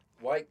 Seychelles.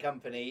 White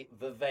Company,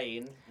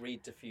 Vervain,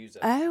 Reed Diffuser.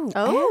 Okay.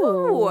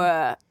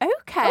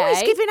 Oh,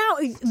 he's giving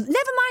out. Never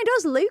mind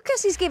us.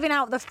 Lucas is giving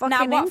out the fucking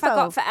Now, what info. have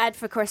I got for Ed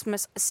for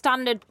Christmas?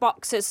 Standard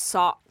boxers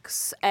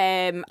socks.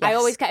 I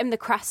always get him the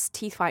Crest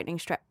teeth whitening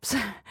strips.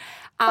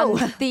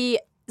 And the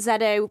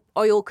Zedo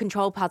oil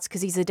control pads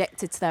because he's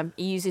addicted to them.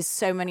 He uses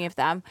so many of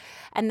them.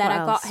 And then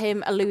I got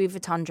him a Louis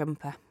Vuitton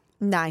jumper.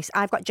 Nice.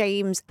 I've got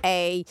James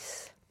a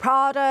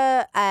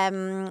Prada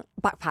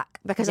backpack,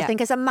 because I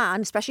think as a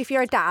man, especially if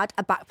you're a dad,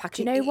 a backpack.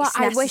 Do you know what?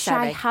 I wish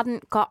I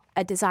hadn't got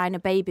a designer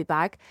baby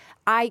bag.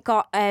 I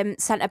got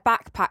sent a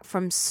backpack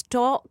from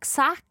Stork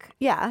Sack.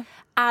 Yeah.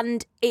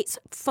 And it's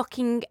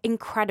fucking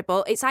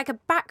incredible. It's like a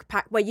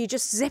backpack where you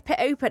just zip it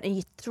open and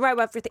you throw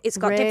everything. It's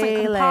got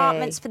different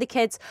compartments for the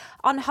kids.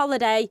 On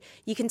holiday,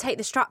 you can take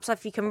the straps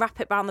off. You can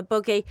wrap it around the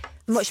buggy.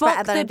 Much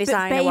better than a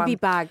designer baby one.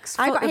 bags.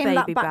 I got him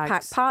that baby backpack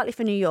bags. partly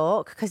for New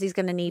York because he's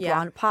going to need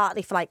one,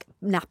 partly for like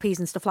nappies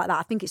and stuff like that.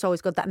 I think it's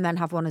always good that men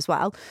have one as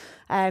well.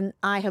 I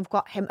have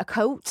got him a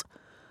coat.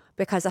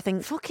 Because I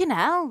think fucking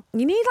hell,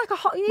 you need like a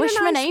hot. You need wish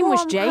a nice my name was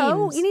warm James.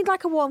 Coat. You need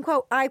like a warm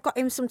coat. I've got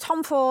him some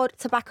Tom Ford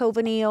Tobacco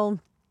Vanille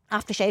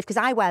aftershave because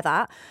I wear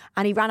that,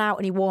 and he ran out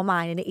and he wore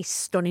mine, and it is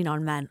stunning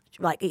on men.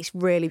 Like it's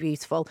really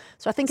beautiful.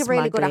 So I think a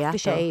really good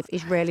aftershave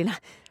is really nice.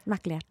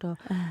 Maglietto.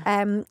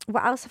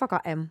 What else have I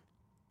got him?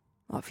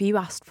 What have you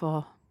asked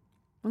for?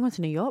 I'm going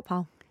to New York,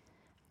 pal.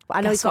 But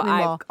I know he's got me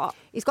more.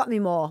 He's got me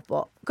more.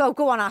 But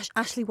go on,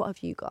 Ashley. What have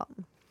you got?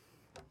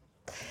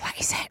 What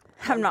is it?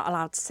 I'm not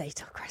allowed to say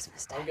till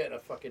Christmas Day. I'm getting a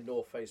fucking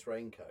North Face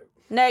raincoat.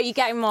 No, you're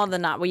getting more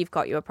than that. We've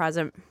got you a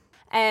present.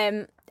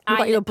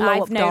 Got you a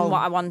blow-up I've known doll.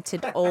 what I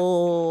wanted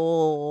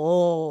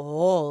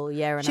all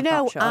year, and Do you know,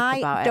 I've not shut up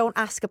about I it. don't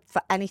ask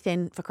for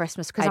anything for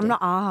Christmas because I'm do. not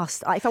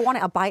asked. Like, if I want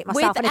it, I'll buy it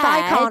myself. With And if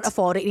I can't Ed-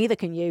 afford it, neither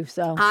can you.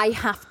 So I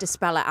have to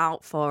spell it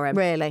out for him.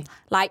 really,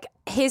 Like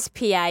his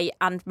PA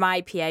and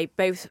my PA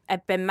both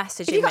have been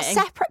messaging have you got me.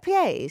 separate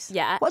PAs?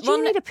 Yeah. What do you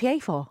One- need a PA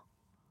for?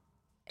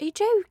 Are you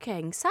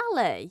joking,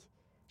 Sally?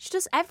 She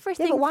does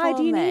everything Yeah, but why for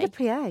do you me. need a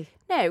PA?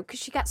 No, because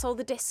she gets all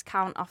the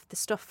discount off the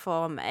stuff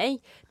for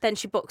me. Then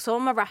she books all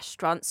my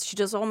restaurants. She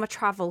does all my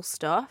travel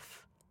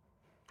stuff.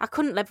 I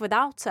couldn't live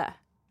without her.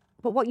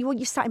 But what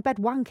you sat in bed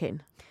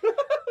wanking?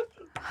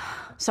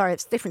 Sorry,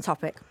 it's a different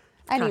topic.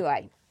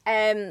 Anyway,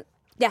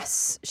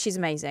 yes, she's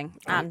amazing,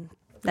 and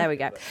there we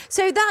go.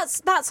 So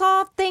that's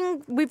our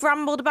thing. We've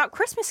rambled about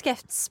Christmas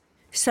gifts.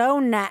 So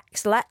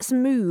next, let's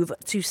move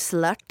to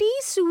Slutty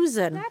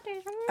Susan.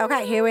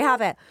 Okay, here we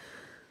have it.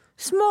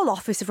 Small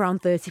office of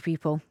around 30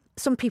 people.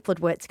 Some people had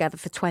worked together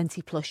for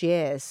 20 plus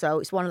years, so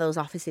it's one of those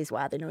offices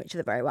where they know each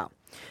other very well.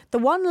 The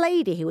one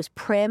lady who was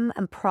prim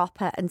and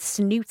proper and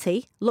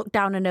snooty, looked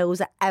down her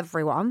nose at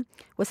everyone,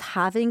 was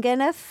having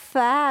an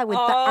affair with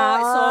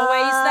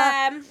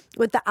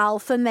with the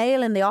alpha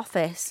male in the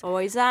office.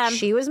 Always them.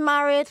 She was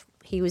married.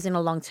 He was in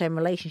a long-term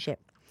relationship.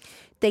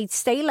 They'd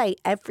stay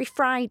late every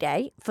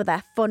Friday for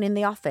their fun in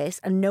the office,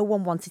 and no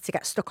one wanted to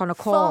get stuck on a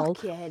call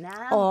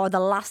or the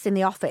last in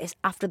the office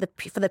for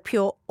the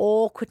pure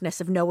awkwardness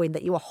of knowing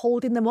that you were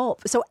holding them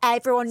up. So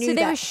everyone knew So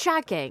they that. were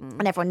shagging.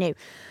 And everyone knew.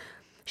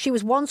 She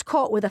was once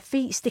caught with her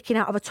feet sticking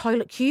out of a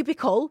toilet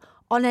cubicle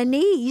on her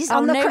knees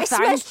on the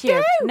Christmas thank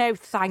you. do. No,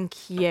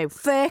 thank you.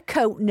 Fur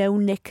coat, no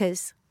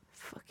knickers.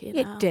 Fucking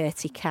You hell.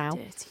 dirty cow.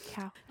 Dirty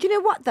cow. Do you know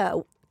what,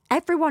 though?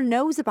 Everyone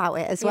knows about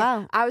it as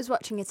well. I was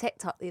watching a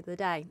TikTok the other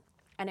day,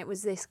 and it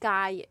was this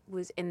guy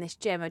was in this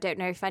gym. I don't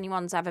know if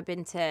anyone's ever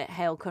been to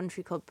Hale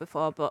Country Club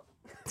before, but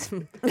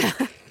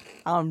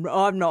I'm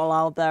not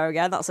allowed there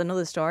again. That's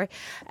another story.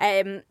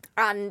 And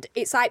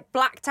it's like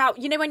blacked out.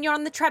 You know when you're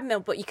on the treadmill,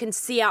 but you can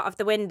see out of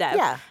the window?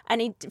 Yeah.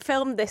 And he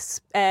filmed this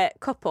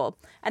couple,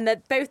 and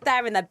they're both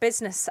there in their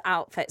business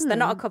outfits. They're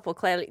not a couple,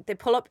 clearly. They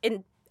pull up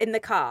in the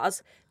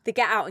cars. They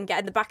get out and get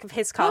in the back of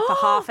his car for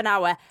half an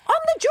hour. On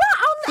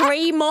the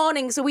 3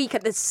 mornings a week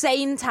at the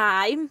same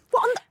time.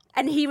 What, on the,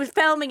 And he was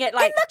filming it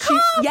like in the car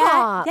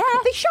park? yeah.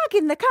 They shag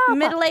in the car park.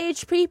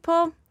 Middle-aged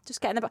people just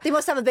get in the back. They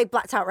must have a big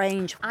blacked out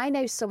range. I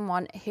know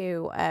someone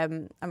who, I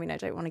mean, I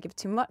don't want to give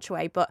too much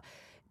away, but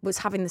was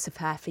having this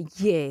affair for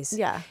years.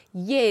 Yeah.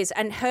 Years.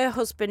 And her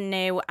husband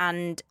knew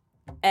and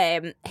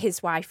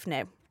his wife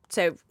knew.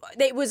 So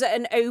it was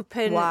an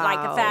open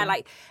affair,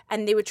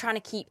 and they were trying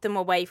to keep them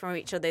away from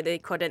each other. They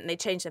couldn't. They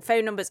changed their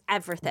phone numbers,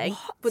 everything.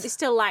 What? But they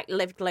still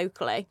lived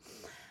locally.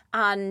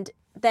 And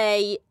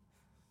they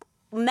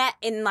met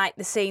in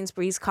the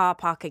Sainsbury's car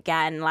park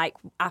again,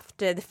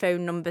 after the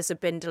phone numbers had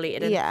been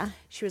deleted. And Yeah.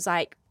 she was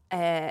like,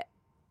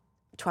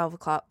 12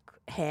 o'clock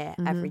here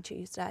every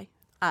Tuesday.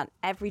 And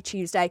every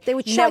Tuesday, They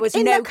would there check was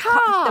in no the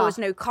car. there was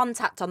no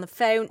contact on the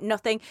phone,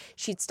 nothing.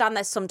 She'd stand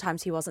there.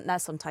 Sometimes he wasn't there.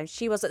 Sometimes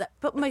she wasn't there.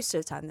 But most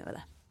of the time they were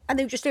there. And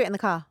they would just do it in the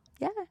car.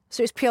 Yeah.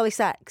 So it's purely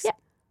sex. Yeah.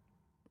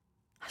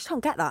 I just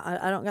don't get that.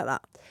 I don't get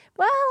that.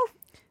 Well,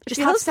 Just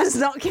your have husband's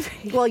sex. not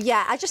giving. Well,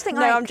 yeah. I just think.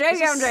 No, I'm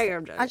joking, I'm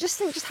joking. I just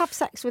think just have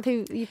sex with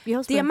your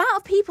husband. The amount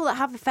of people that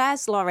have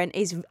affairs, Lauren,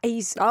 is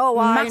I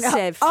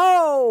massive. know.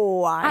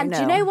 Oh, I And know.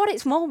 do you know what?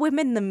 It's more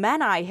women than men.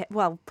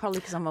 Probably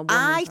because I'm a woman.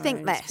 I so think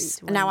don't this.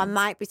 speak to Now, I women.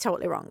 might be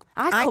totally wrong.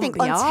 I think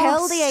couldn't be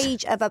until the arsed.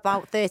 age of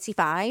about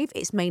 35,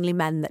 it's mainly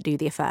men that do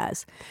the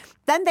affairs.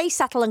 Then they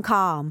settle and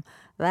calm.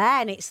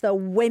 Then it's the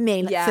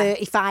women Yeah.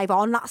 35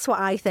 on. That's what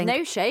I think.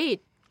 No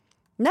shade.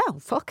 No,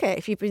 fuck it.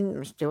 If you've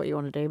been, do what you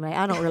want to do, mate.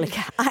 I don't really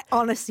care. I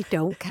honestly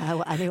don't care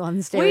what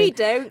anyone's doing. We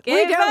don't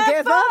give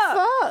a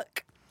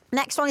fuck.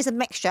 Next one is a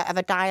mixture of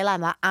a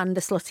dilemma and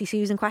a Slutty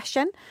Susan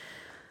question.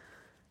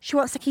 She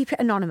wants to keep it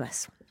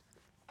anonymous.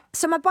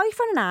 So my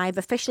boyfriend and I have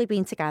officially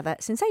been together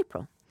since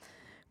April.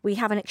 We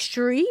have an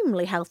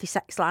extremely healthy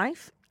sex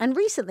life. And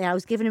recently I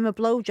was giving him a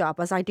blowjob,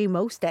 as I do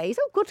most days.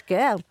 Oh, good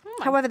girl.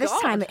 However, this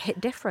time it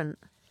hit different.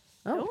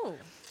 Oh.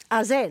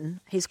 As in,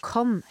 his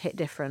cum hit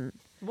different.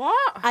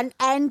 What? And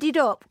ended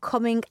up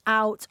coming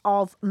out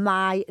of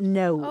my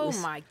nose.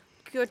 Oh, my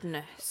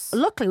goodness.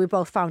 Luckily, we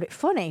both found it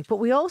funny, but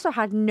we also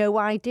had no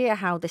idea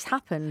how this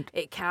happened.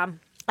 It can.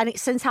 And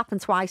it's since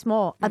happened twice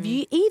more. Have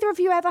you, either of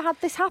you ever had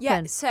this happen?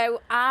 Yeah,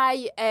 so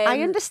I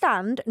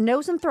understand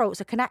nose and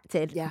throats are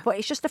connected, but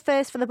it's just a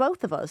first for the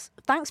both of us.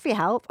 Thanks for your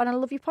help, and I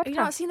love your podcast. Have you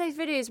not seen those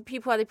videos of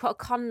people where they put a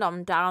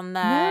condom down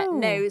their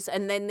nose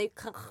and then they...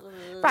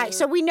 Right,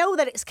 so we know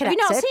that it's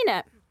connected. Have you not seen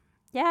it?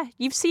 Yeah,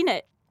 you've seen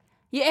it.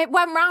 Yeah, it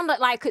went round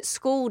at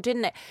school,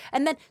 didn't it?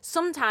 And then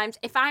sometimes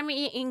if I'm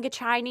eating a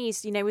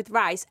Chinese, with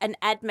rice, and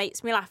Ed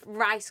makes me laugh,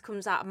 rice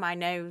comes out of my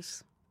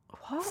nose.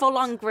 What?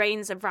 Full-on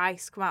grains of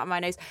rice come out of my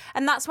nose.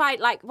 And that's why,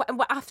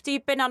 after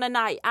you've been on a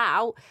night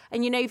out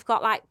and you've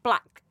got,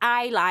 black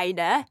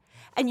eyeliner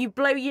and you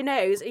blow your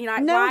nose and you're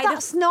like, no, why?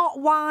 That's not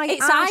why.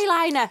 It's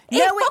eyeliner.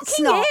 No, it's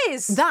not.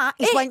 Is. That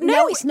is when...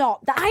 No, it's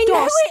not. That's I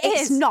know it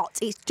is. It's not.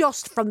 It's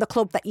just from the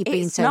club that you've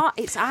been to. It's not.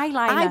 It's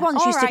eyeliner. I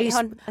once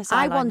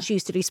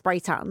used to do spray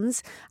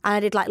tans, and I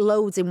did,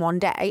 loads in one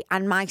day,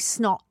 and my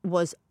snot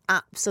was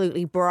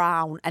absolutely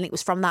brown, and it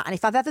was from that. And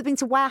if I've ever been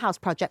to Warehouse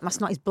Project, my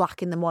snot is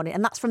black in the morning,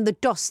 and that's from the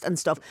dust and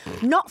stuff,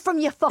 not from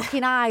your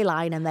fucking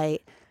eyeliner,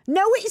 mate.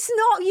 No, it's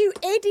not, you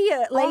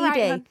idiot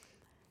lady.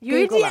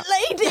 You Google idiot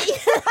lady.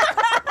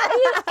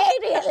 You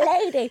idiot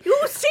lady. You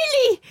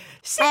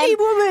silly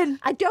woman.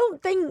 I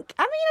don't know.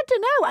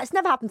 It's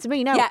never happened to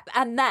me, no. Yeah,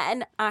 and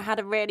then I had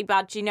a really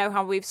bad, do you know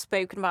how we've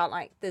spoken about,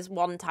 there's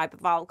one type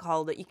of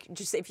alcohol that you can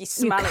just, if you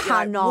smell it,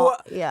 you're like,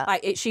 what? Yeah.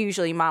 It's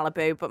usually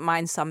Malibu, but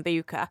mine's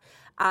Sambuca.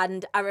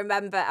 And I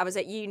remember I was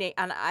at uni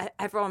and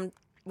everyone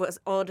was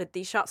ordered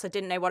these shots. I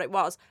didn't know what it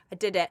was. I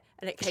did it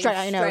and it came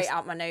straight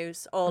out my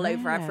nose, all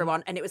over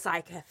everyone, and it was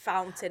like a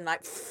fountain.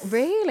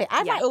 Really,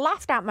 I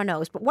laughed out my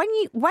nose. But when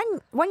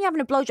you're having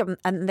a blowjob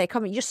and they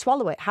come, you just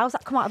swallow it. How's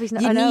that come out of his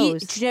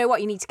nose? Do you know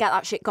what? You need to get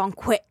that shit gone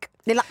quick.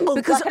 They're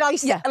because an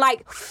oyster.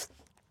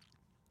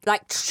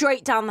 Like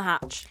straight down the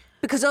hatch.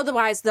 Because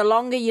otherwise, the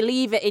longer you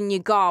leave it in your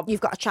gob, you've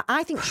got a chat.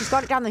 I think she's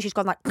got it down there. She's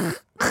gone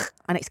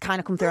and it's kind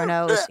of come through her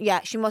nose.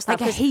 Yeah, she must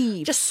have. Like a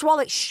heave. Just swallow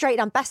it straight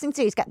down. Best thing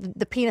to do is get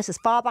the penis as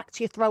far back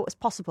to your throat as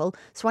possible.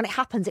 So when it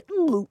happens, it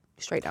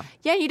straight down.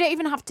 Yeah, you don't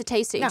even have to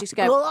taste it. You just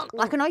go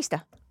like an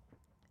oyster.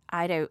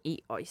 I don't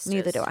eat oysters.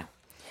 Neither do I.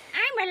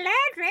 I'm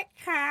allergic.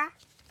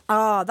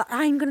 Oh,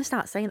 I'm going to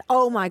start saying.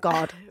 Oh my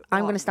God,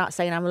 I'm going to start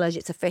saying I'm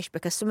allergic to fish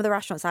because some of the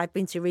restaurants I've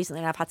been to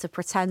recently, I've had to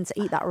pretend to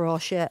eat that raw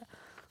shit.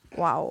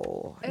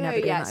 Wow. Never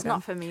doing that it's again.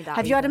 not for me.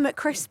 Have you had a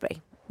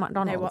McCrispy?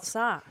 McDonald's. No, what's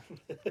that?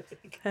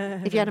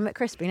 Have you had a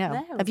McCrispy?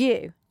 No. Have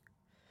you?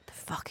 They're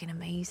fucking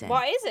amazing.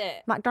 What is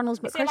it? McDonald's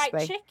McCrispy. Is it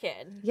like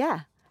chicken?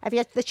 Yeah. Have you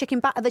had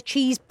the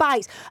cheese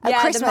bites at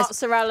yeah, Christmas?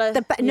 The mozzarella.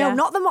 No,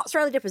 not the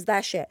mozzarella dippers.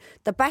 They're shit.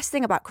 The best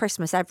thing about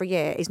Christmas every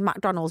year is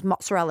McDonald's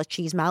mozzarella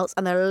cheese melts,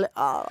 and they're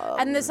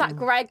and there's that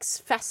Greg's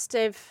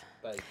festive.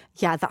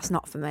 Yeah, that's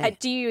not for me.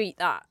 Do you eat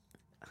that?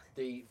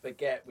 The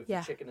baguette with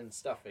the chicken and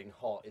stuffing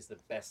hot is the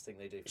best thing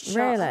they do.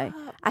 Really?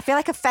 I feel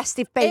like a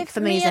festive bake for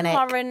me, isn't it? If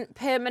me and Lauren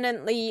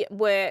permanently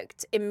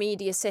worked in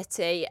Media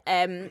City,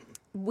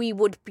 we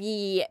would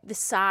be the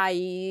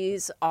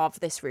size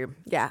of this room.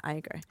 Yeah, I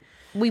agree.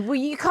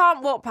 You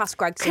can't walk past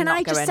Greg's. Can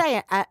I just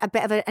say a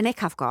bit of an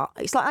ick I've got?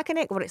 It's like an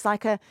ick, but it's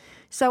like a...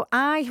 So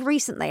I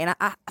recently, and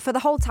for the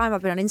whole time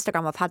I've been on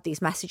Instagram, I've had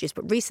these messages,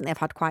 but recently I've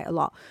had quite a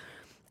lot.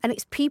 And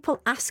it's people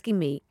asking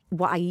me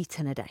what I eat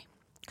in a day.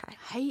 Okay.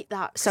 I hate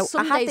that. So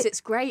some days it's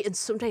great and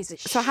some days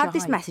it's I had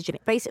this message in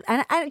it basically,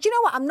 and do you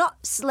know what? I'm not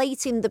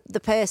slating the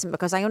person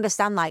because I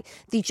understand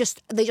they're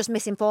just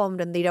misinformed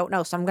and they don't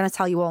know. So I'm going to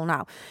tell you all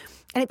now.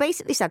 And it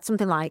basically said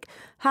something like,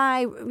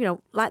 "Hi,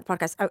 like the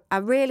podcast. I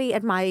really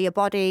admire your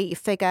body, your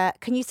figure.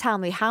 Can you tell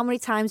me how many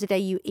times a day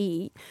you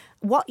eat,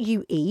 what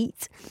you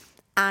eat,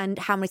 and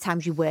how many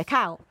times you work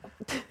out?"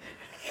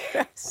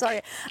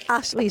 Sorry,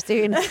 Ashley's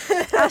doing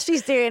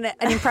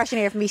an impression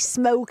here of me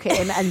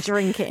smoking and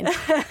drinking,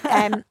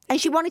 and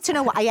she wanted to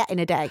know what I ate in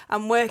a day.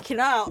 I'm working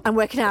out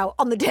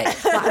on the day.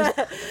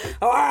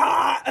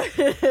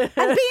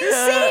 I'm being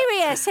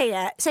serious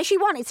here. So she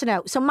wanted to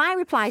know. So my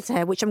reply to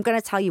her, which I'm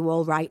going to tell you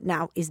all right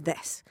now, is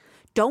this.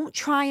 Don't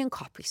try and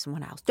copy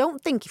someone else.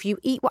 Don't think if you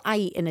eat what I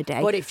eat in a day.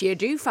 But if you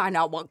do find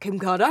out what Kim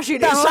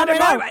Kardashian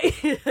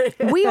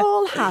is, we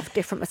all have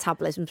different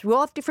metabolisms. We all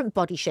have different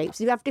body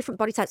shapes. We have different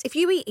body types. If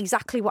you eat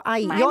exactly what I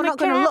eat, you're not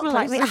going to look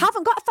like me. I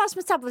haven't got a fast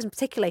metabolism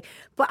particularly,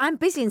 but I'm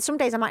busy and some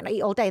days I might not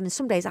eat all day and then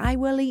some days I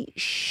will eat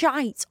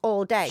shite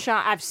all day.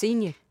 Shite, I've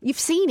seen you. You've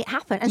seen it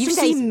happen. And You've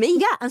seen me.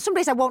 Yeah, and some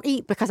days I won't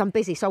eat because I'm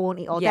busy, so I won't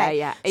eat all day.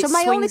 Yeah. So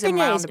my only thing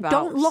is,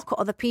 don't look at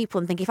other people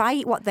and think if I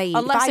eat what they eat,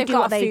 unless if I they've do got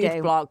what a they food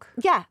do. blog.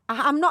 Yeah, I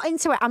I'm not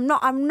into it. I'm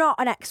not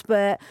an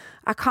expert.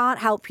 I can't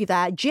help you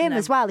there. Gym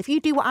as well. If you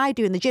do what I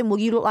do in the gym, will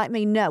you look like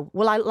me? No.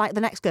 Will I look like the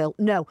next girl?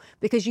 No.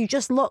 Because you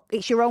just look,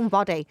 it's your own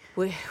body.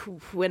 We're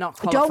not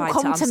qualified. Don't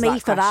come to me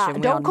for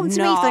that. Don't come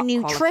to me for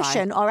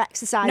nutrition or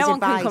exercise advice. No one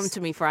can come to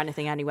me for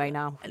anything anyway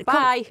now.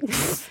 Bye.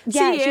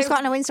 Yeah, she's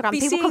got no Instagram.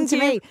 People come to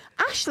me.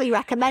 Ashley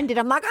recommended.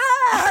 I'm like,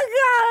 oh, God,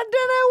 I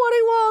don't know what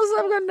it was.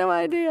 I've got no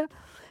idea.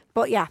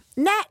 But yeah,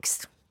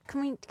 next.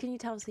 Can you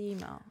tell us the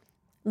email?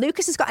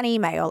 Lucas has got an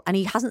email and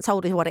he hasn't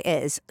told us what it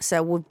is.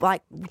 So we're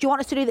like, do you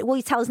want us to do that? Will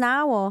you tell us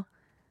now or?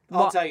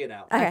 I'll tell you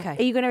now. Okay.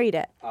 Are you going to read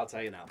it? I'll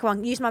tell you now. Come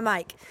on, use my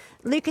mic.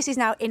 Lucas is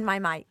now in my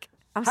mic.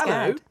 I'm scared.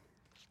 Hello.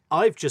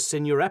 I've just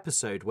seen your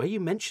episode where you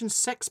mentioned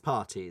sex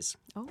parties.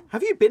 Oh.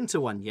 Have you been to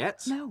one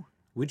yet? No.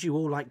 Would you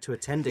all like to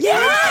attend a Killing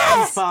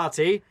Kittens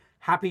party?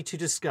 Happy to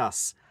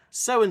discuss.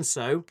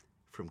 So-and-so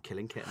from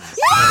Killing Kittens.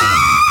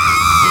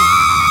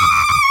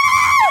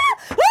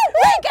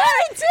 We're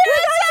going to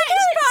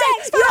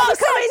sex party.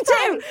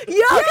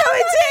 You're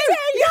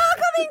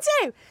coming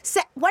too.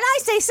 When I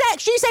say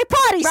sex, you say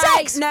party. Right,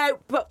 sex. No,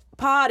 but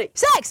party.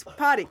 Sex.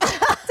 Party.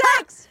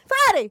 Sex.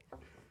 Party.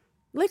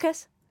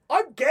 Lucas.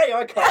 I'm gay,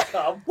 I can't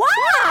come.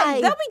 Why?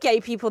 There'll be gay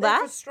people They're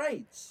there. for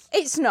straights.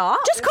 It's not.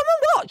 Just come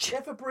and watch.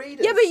 They're for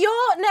breeders. Yeah, but you're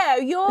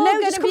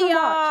going just to come be and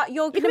watch.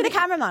 you're You going can be the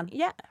cameraman.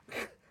 Yeah.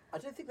 I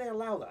don't think they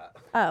allow that.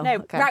 Oh, No,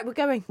 okay. right, we're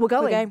going. We're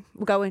going.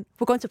 We're going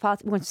to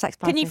party. We're going to sex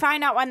party. Can you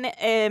find out when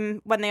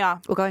they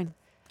are? We're going.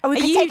 Are we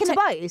you taking the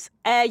boys?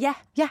 Yeah.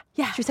 Yeah.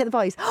 Should we take the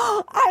boys?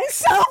 I'm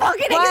so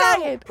fucking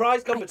excited.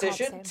 Prize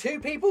competition. 2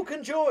 people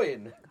can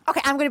join.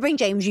 Okay, I'm going to bring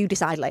James. You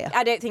decide later.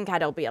 I don't think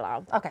I'd all be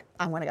allowed. Okay,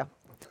 I'm going to go.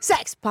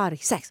 Sex party,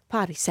 sex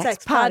party,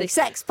 sex party,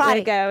 sex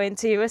party. We're going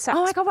to a sex.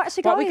 Oh my God, we're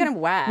actually What going. are we going to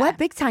wear? We're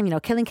big time, you know.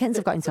 Killing Kittens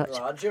have got in touch.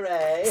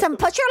 Lingerie.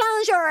 Put your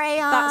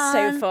lingerie on. That's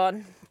so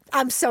fun.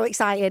 I'm so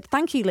excited.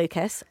 Thank you,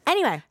 Lucas.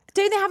 Anyway.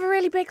 Do they have a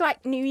really big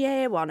New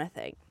Year one? I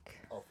think.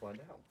 I'll find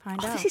out.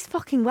 Find out. This is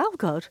fucking well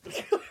good.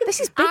 This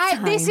is big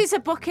time. This is a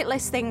bucket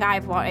list thing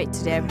I've wanted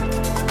to do.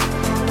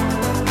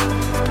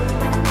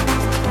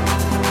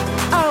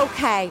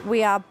 Okay,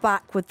 we are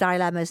back with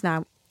dilemmas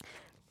now.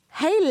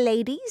 Hey,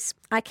 ladies,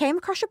 I came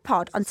across your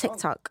pod on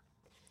TikTok.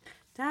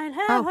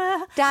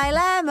 Dilemma.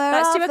 Dilemma.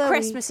 Let's do of a the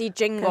Christmassy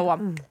jingle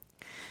one.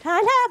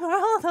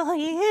 Dilemma of the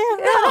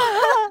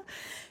year.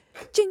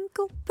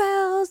 Jingle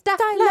bells,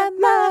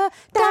 dilemma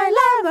of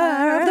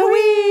the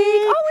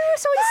week. Oh, we were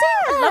so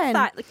excited. Love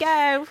that.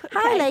 Go.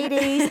 Hi,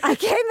 ladies. I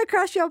came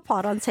across your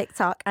pod on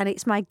TikTok and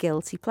it's my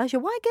guilty pleasure.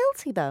 Why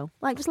guilty, though?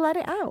 Like, just let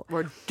it out.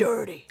 We're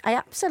dirty. I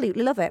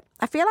absolutely love it.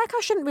 I feel like I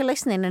shouldn't be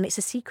listening and it's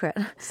a secret.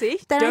 See?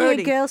 Then I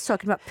Dirty. hear girls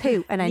talking about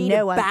poo and I Need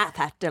know a bath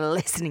after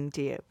listening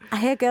to you. I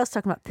hear girls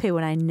talking about poo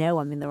and I know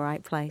I'm in the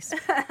right place.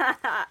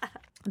 A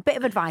bit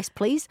of advice,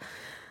 please.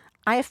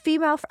 I have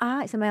female...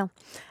 it's a male.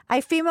 I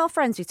have female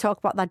friends who talk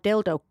about their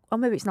dildo, or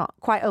maybe it's not,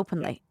 quite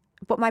openly.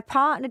 But my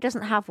partner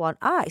doesn't have one.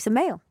 It's a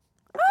male.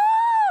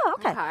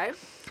 Okay.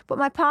 But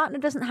my partner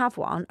doesn't have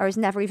one or has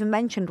never even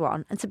mentioned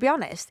one. And to be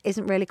honest,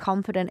 isn't really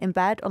confident in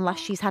bed unless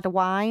she's had a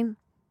wine.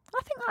 I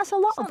think that's a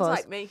lot of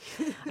us. Sounds like me.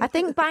 I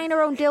think buying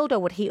her own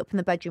dildo would heat up in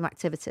the bedroom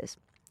activities.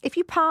 If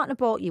your partner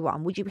bought you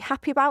one, would you be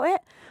happy about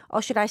it?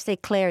 Or should I stay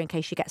clear in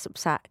case she gets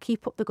upset?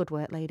 Keep up the good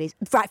work, ladies.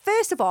 Right,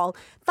 first of all,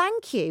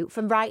 thank you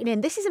for writing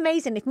in. This is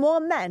amazing. If more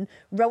men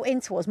wrote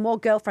into us, more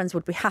girlfriends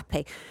would be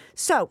happy.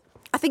 So,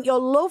 I think you're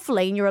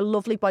lovely and you're a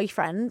lovely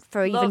boyfriend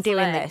for even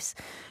doing this.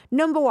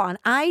 Number one,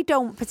 I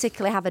don't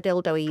particularly have a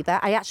dildo either.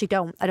 I actually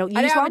don't. I don't use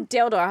one. I don't have a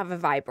dildo, I have a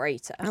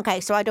vibrator. Okay,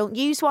 so I don't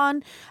use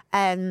one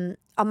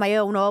on my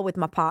own or with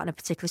my partner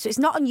particularly. So it's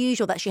not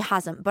unusual that she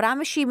hasn't, but I'm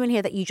assuming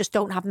here that you just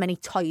don't have many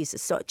toys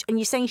as such. And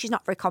you're saying she's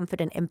not very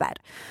confident in bed.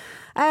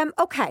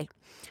 Okay,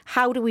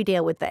 how do we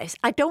deal with this?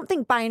 I don't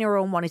think buying her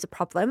own one is a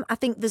problem. I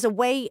think there's a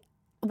way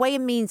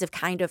and means of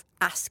kind of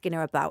asking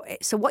her about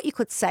it. So what you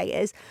could say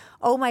is,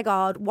 oh my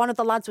God, one of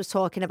the lads was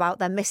talking about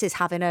their missus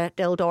having a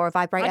dildo or a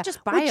vibrator. I'd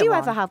just buy Would her you one.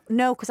 ever have?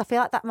 No, because I feel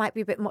like that might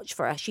be a bit much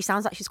for her. She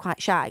sounds like she's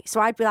quite shy. So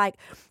I'd be like,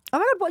 oh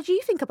my God, what do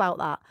you think about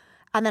that?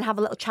 And then have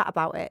a little chat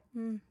about it.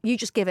 You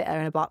just give it her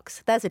in a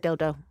box. There's a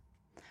dildo.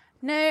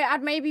 No,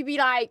 I'd maybe be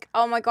like,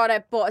 oh my God, I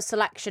bought a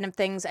selection of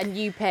things and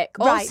you pick.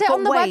 Or Right, sit but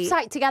on the wait.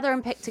 website together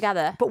and pick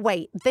together. But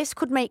wait, this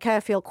could make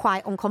her feel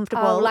quite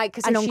uncomfortable Oh, like,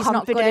 as and if she's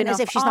not good unconfident, enough. as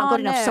if she's not good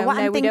Oh, enough. So no, what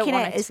no, I'm we don't thinking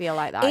want her to is, feel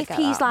like that. I if get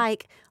he's that.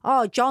 like,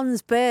 oh,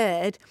 John's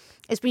bird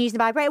has been using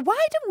the vibrator,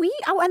 why don't we?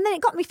 Oh, and then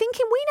it got me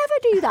thinking, we never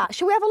do that.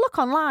 Should we have a look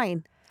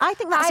online? I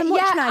think that's a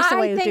much nicer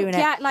way of doing it.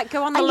 Yeah, like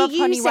go on the And Love you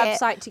Honey use it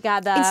website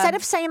together. Instead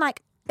of saying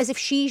like, as if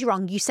she's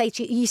wrong, you say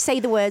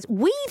the words,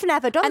 we've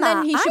never done and that.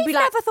 then he should I've be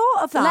like, never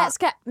thought of that. Let's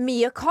get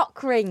me a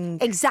cock ring.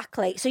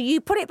 Exactly. So you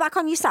put it back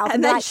on yourself And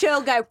and, then be like,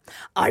 she'll go,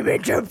 I'm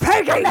into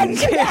pegging.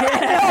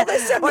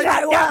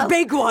 that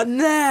big one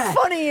there.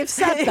 Funny Funny you've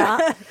said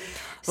that.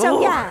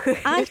 So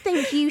I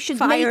think you should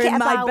make it in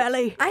my about.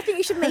 belly. I think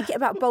you should make it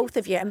about both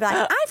of you and be like,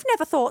 I've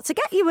never thought to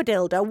get you a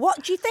dildo.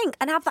 What do you think?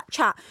 And have that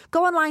chat.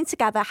 Go online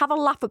together, have a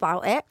laugh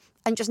about it,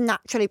 and just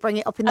naturally bring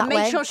it up in that way.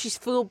 And make sure she's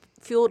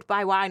fueled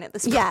by wine at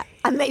this point. Yeah,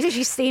 and make sure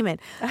she's steaming.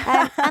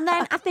 And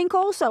then I think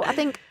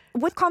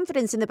with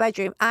confidence in the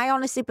bedroom, I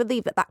honestly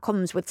believe that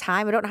comes with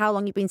time. I don't know how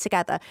long you've been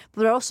together,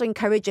 but they're also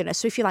encouraging her.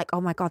 So if you're like, oh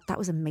my God, that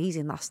was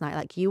amazing last night,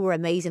 like you were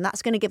amazing,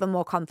 that's going to give her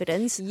more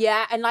confidence.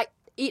 Yeah, and like,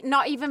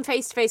 not even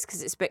face to face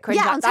because it's a bit cringe.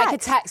 Yeah, like a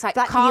text, like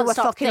can't you were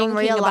stop fucking thinking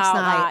unreal about last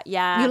night. that.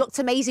 Yeah, you looked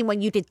amazing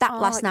when you did that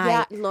last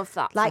night. Yeah, love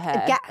that. Like, for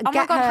her. get oh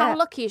my God, her, how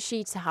lucky is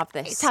she to have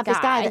this? To have this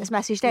guy that's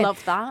messaged in.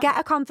 Love that. Get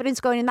her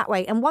confidence going in that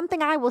way. And one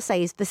thing I will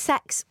say is the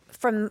sex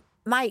from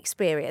my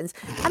experience,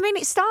 I mean,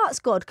 it starts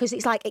good because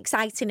it's like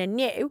exciting and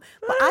new,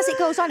 but as it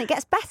goes on, it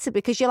gets better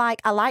because you're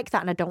like, I like that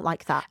and I don't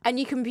like that. And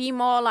you can be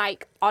more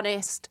like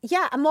honest.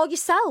 Yeah, and more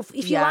yourself.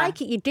 If you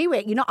like it, you do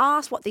it. You're not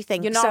asked what they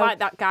think. You're not like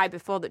that guy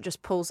before that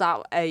just pulls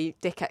out a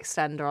dick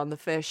extender on the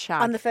first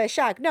shag. On the first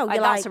shag. No, like,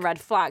 you're that's a red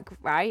flag,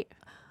 right?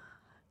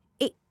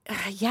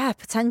 Yeah,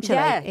 potentially.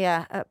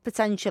 Yeah,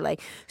 potentially.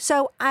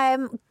 So,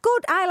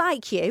 good. I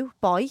like you,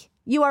 boy.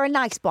 You are a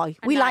nice boy.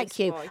 We like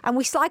you. Boy. And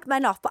we slag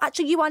men off, but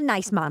actually you are a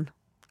nice man.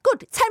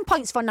 Good. 10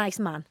 points for nice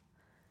man.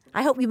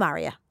 I hope you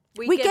marry her.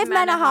 We give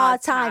men a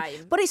hard time.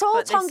 But it's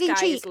all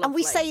tongue-in-cheek. And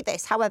we say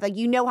this, however,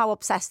 you know how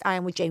obsessed I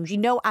am with James. You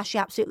know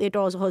Ashley absolutely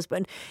adores her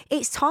husband.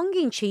 It's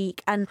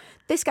tongue-in-cheek, and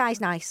this guy's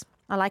nice.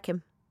 I like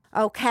him.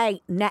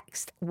 Okay,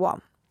 next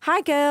one.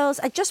 Hi, girls.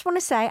 I just want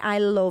to say I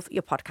love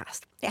your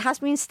podcast. It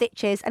has me in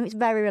stitches, and it's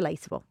very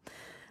relatable.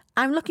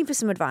 I'm looking for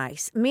some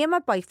advice. Me and my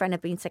boyfriend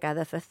have been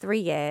together for 3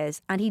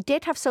 years, and he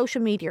did have social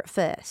media at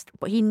first,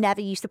 but he never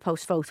used to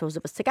post photos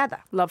of us together.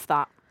 Love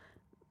that.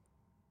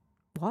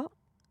 What?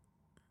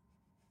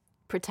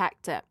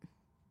 Protect it.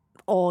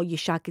 Or you're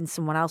shagging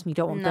someone else and you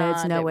don't want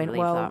birds knowing.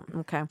 That.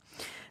 Okay.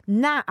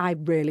 Now, I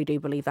really do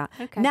believe that.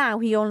 Okay. Now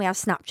he only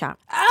has Snapchat.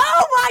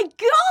 Oh my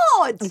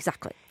God!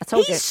 Exactly. I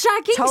told you. He's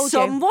shagging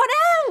someone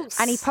else.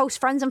 And he posts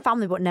friends and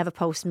family, but never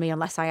posts me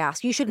unless I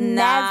ask. You should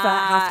never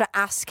have to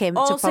ask him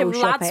to post your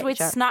picture. Also, lads with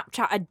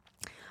Snapchat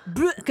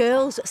are...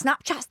 Girls,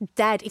 Snapchat's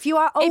dead. If you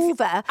are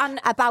over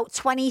about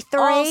 23...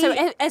 Also,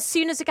 as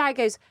soon as a guy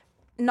goes...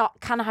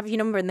 can I have your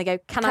number? And they go,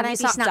 can I have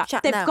your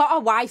Snapchat? They've got a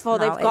wife or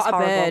they've got a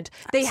bird.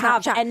 They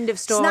have, end of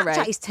story.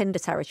 Snapchat is Tinder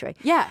territory.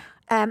 Yeah.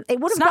 It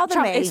wouldn't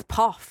bother me. Snapchat is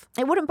poff.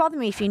 It wouldn't bother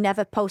me if he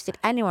never posted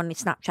anyone on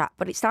his Snapchat,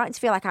 but it's starting to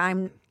feel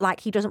like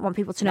he doesn't want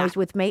people to know he's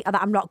with me or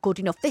that I'm not good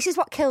enough. This is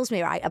what kills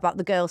me, right, about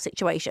the girl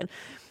situation.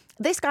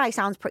 This guy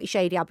sounds pretty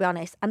shady, I'll be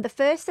honest. And the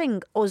first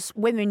thing us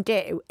women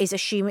do is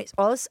assume it's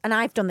us. And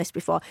I've done this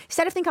before.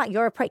 Instead of thinking like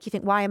you're a prick, you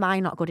think, why am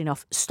I not good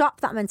enough? Stop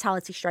that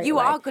mentality straight away. You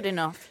are good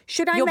enough.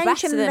 Should I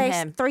mention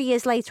this 3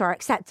 years later or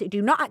accept it? Do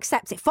not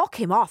accept it. Fuck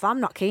him off. I'm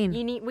not keen.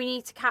 We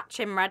need to catch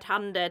him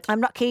red-handed.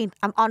 I'm not keen.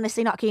 I'm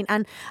honestly not keen.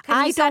 And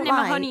Can you send him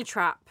a honey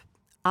trap?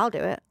 I'll do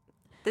it.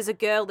 There's a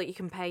girl that you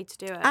can pay to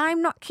do it.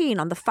 I'm not keen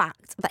on the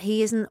fact that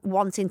he isn't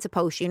wanting to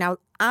post you. Now,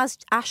 as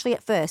Ashley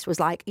at first was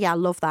like, yeah, I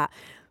love that.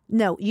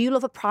 No, you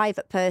love a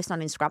private person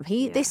on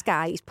Instagram. This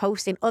guy is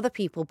posting other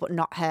people, but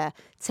not her.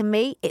 To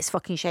me, it's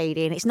fucking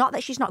shady. And it's not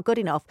that she's not good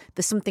enough.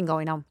 There's something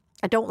going on.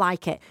 I don't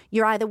like it.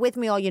 You're either with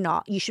me or you're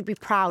not. You should be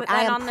proud.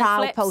 I am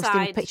proud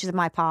posting pictures of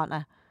my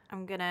partner.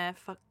 I'm going to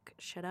fuck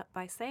shit up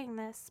by saying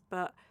this,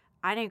 but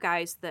I know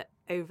guys that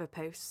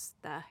overpost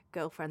their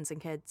girlfriends and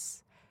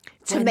kids.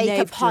 To make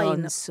a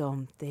point. Done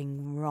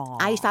something wrong.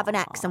 I used to have an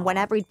ex, and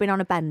whenever he'd been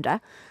on a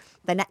bender,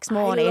 the next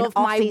morning,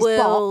 off his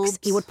box,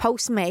 he would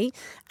post me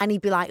and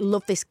he'd be like,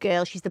 love this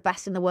girl, she's the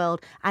best in the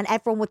world. And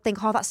everyone would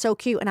think, oh, that's so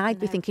cute. And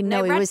I'd be thinking,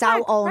 no, he was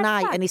out all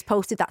night and he's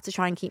posted that to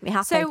try and keep me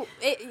happy. So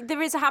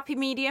there is a happy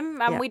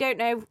medium and we don't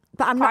know.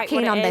 But I'm not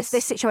keen on this.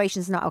 This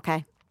situation's not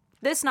okay.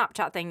 The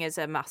Snapchat thing is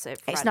a massive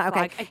red It's not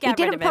okay. flag. He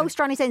didn't post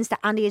her on his Insta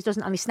and he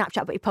doesn't on his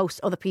Snapchat, but he posts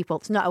other people.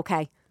 It's not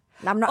okay.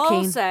 I'm not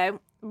keen.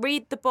 Also,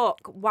 read the book,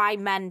 Why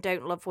Men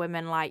Don't Love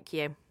Women Like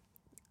You.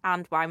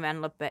 And Why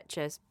Men Love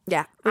Bitches.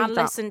 Yeah. And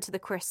listen to the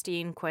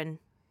Christine Quinn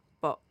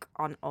book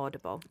on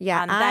Audible.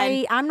 Yeah, and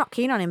I'm not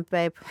keen on him,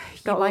 babe.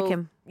 Don't like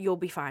him. You'll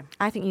be fine.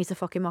 I think you need to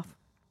fuck him off.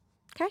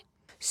 Okay?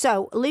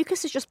 So,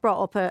 Lucas has just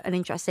brought up an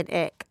interesting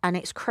ick, and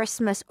it's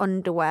Christmas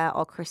underwear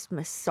or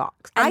Christmas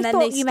socks. And I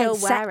thought you meant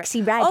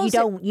sexy red. Also, you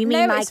don't. You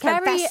mean like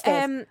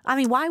festive. I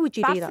mean, why would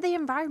you do that? Bad for the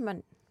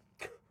environment.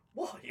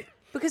 Why?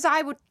 Because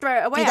I would throw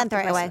it away. You then throw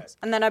it away.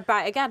 And then I'd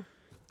buy it again.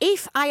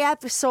 If I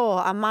ever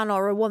saw a man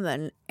or a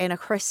woman in a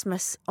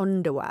Christmas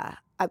underwear,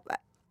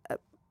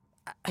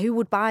 who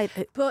would buy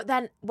it? But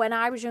then when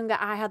I was younger,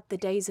 I had the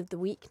days of the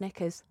week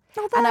knickers.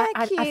 Oh, and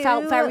I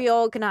felt very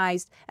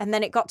organised. And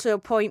then it got to a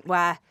point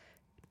where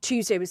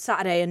Tuesday was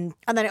Saturday and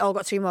then it all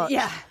got too much.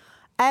 Yeah.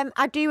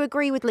 I do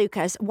agree with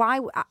Lucas. Why?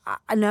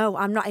 No,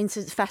 I'm not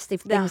into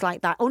festive things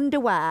like that.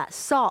 Underwear,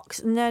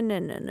 socks, no.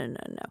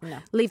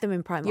 Leave them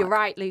in Primark. You're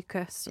right,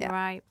 Lucas. You're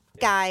right.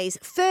 Guys,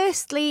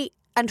 firstly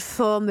and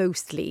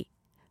foremostly,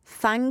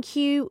 thank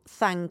you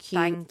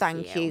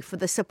for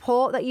the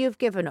support that you've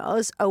given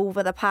us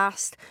over the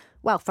past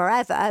well,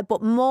 forever,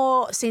 but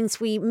more since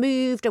we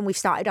moved and we've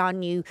started our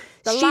new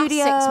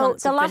studio.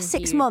 The last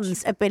 6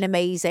 months have been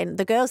amazing.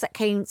 The girls that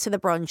came to the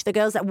brunch, the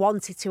girls that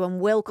wanted to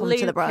and will come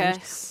to the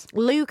brunch.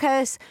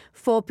 Lucas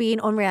for being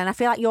unreal. And I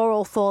feel like you're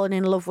all falling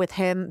in love with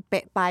him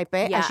bit by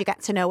bit as you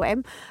get to know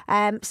him.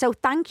 So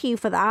thank you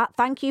for that.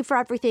 Thank you for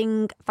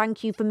everything.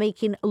 Thank you for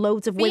making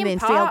loads of women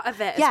feel part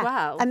of it as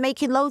well. And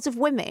making loads of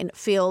women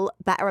feel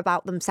better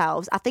about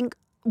themselves. I think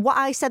what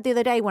I said the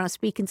other day when I was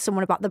speaking to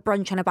someone about the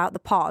brunch and about the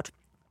pod,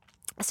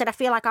 I said, I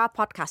feel like our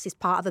podcast is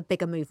part of a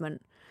bigger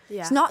movement.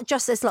 Yeah. It's not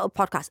just this little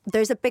podcast.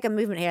 There's a bigger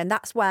movement here. And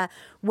that's where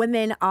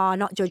women are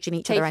not judging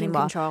each other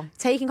anymore.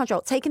 Taking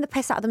control. Taking the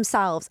piss out of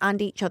themselves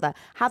and each other.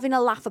 Having a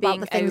laugh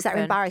about the things that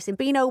are embarrassing.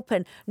 Being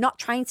open. Not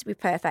trying to be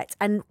perfect.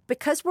 And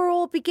because we're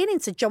all beginning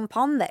to jump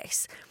on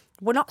this,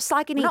 we're not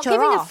slagging each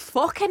other off. Not giving a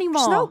fuck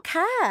anymore. Just don't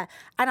care.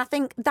 And I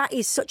think that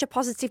is such a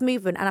positive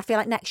movement. And I feel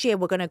like next year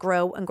we're going to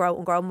grow and grow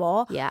and grow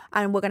more. Yeah.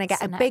 And we're going to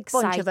get a big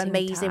bunch of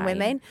amazing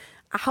women.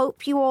 I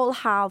hope you all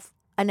have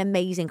an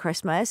amazing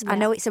Christmas. I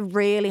know it's a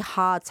really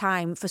hard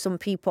time for some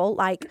people,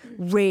 like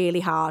really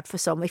hard for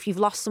some. If you've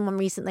lost someone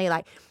recently,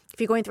 like if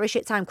you're going through a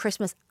shit time,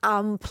 Christmas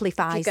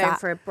amplifies that. You're going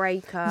for a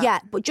breakup. Yeah,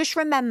 but just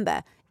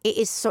remember, it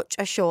is such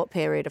a short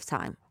period of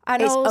time.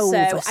 And it's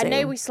also, I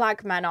know we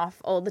slag men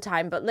off all the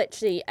time, but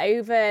literally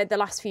over the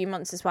last few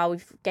months as well,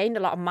 we've gained a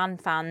lot of man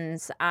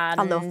fans. And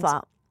I love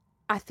that.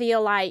 I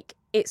feel like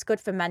it's good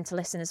for men to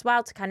listen as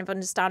well, to kind of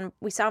understand.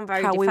 We sound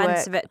very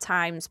defensive at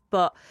times,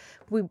 but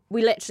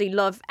we literally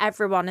love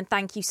everyone, and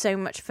thank you so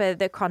much for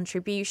the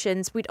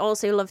contributions. We'd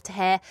also love to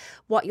hear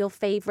what your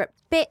favourite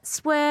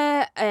bits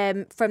were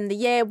from the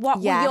year. What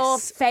were your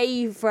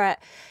favourite,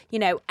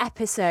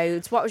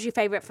 episodes? What was your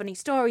favourite funny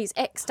stories,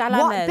 icks,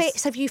 dilemmas? What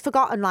bits have you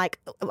forgotten? Like,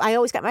 I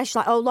always get mentioned,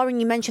 like, oh, Lauren,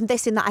 you mentioned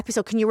this in that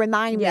episode. Can you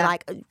remind me?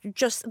 Like,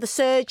 just the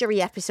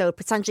surgery episode,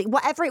 potentially.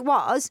 Whatever it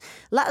was,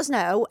 let us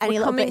know any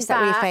little bits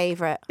that were your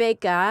favourite.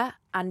 Bigger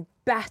and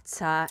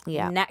better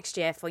next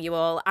year for you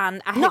all.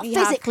 And I hope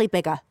physically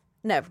bigger.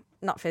 No,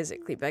 not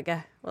physically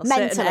bigger. Well,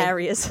 mentally. Certain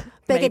areas.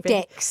 Bigger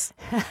dicks.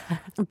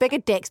 Bigger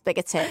dicks,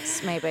 bigger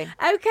tits, maybe.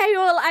 Okay,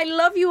 well, I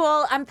love you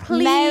all. And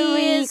please...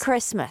 Merry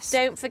Christmas.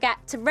 Don't forget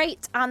to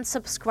rate and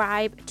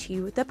subscribe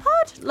to the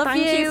pod.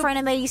 Thank you for an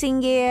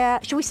amazing year.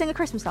 Should we sing a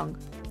Christmas song?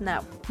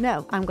 No.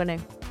 No, I'm going to.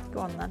 Go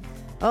on, then.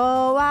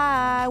 Oh,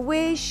 I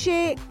wish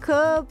it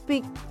could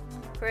be...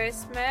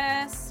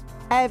 Christmas.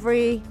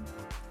 Every...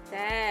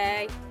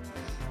 day.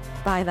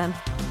 Bye, then.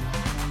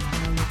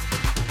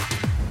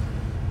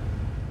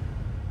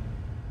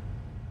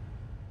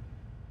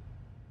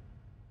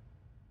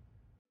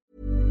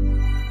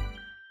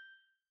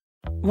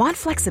 Want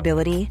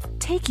flexibility?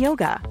 Take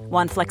yoga.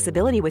 Want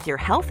flexibility with your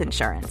health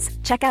insurance?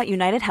 Check out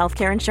United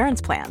Healthcare Insurance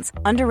Plans.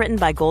 Underwritten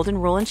by Golden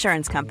Rule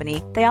Insurance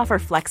Company, they offer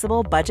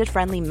flexible,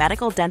 budget-friendly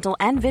medical, dental,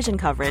 and vision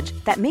coverage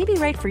that may be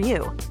right for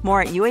you.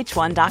 More at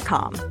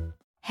uh1.com.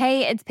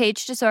 Hey, it's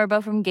Paige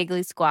DeSorbo from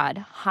Giggly Squad.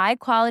 High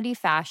quality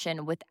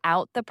fashion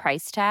without the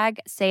price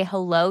tag. Say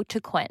hello to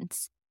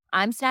Quince.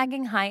 I'm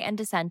snagging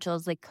high-end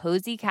essentials like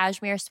cozy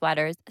cashmere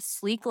sweaters,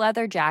 sleek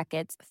leather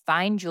jackets,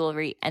 fine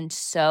jewelry, and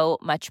so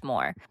much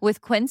more.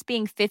 With Quince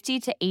being 50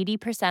 to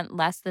 80%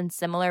 less than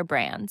similar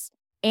brands.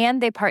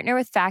 And they partner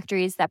with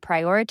factories that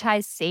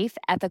prioritize safe,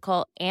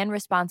 ethical, and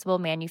responsible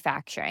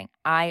manufacturing.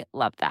 I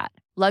love that.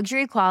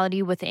 Luxury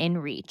quality within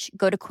reach.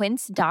 Go to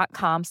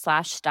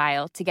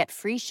quince.com/style to get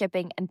free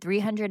shipping and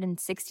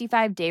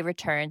 365-day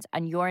returns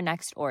on your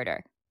next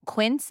order.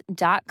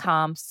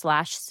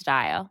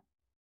 Quince.com/style.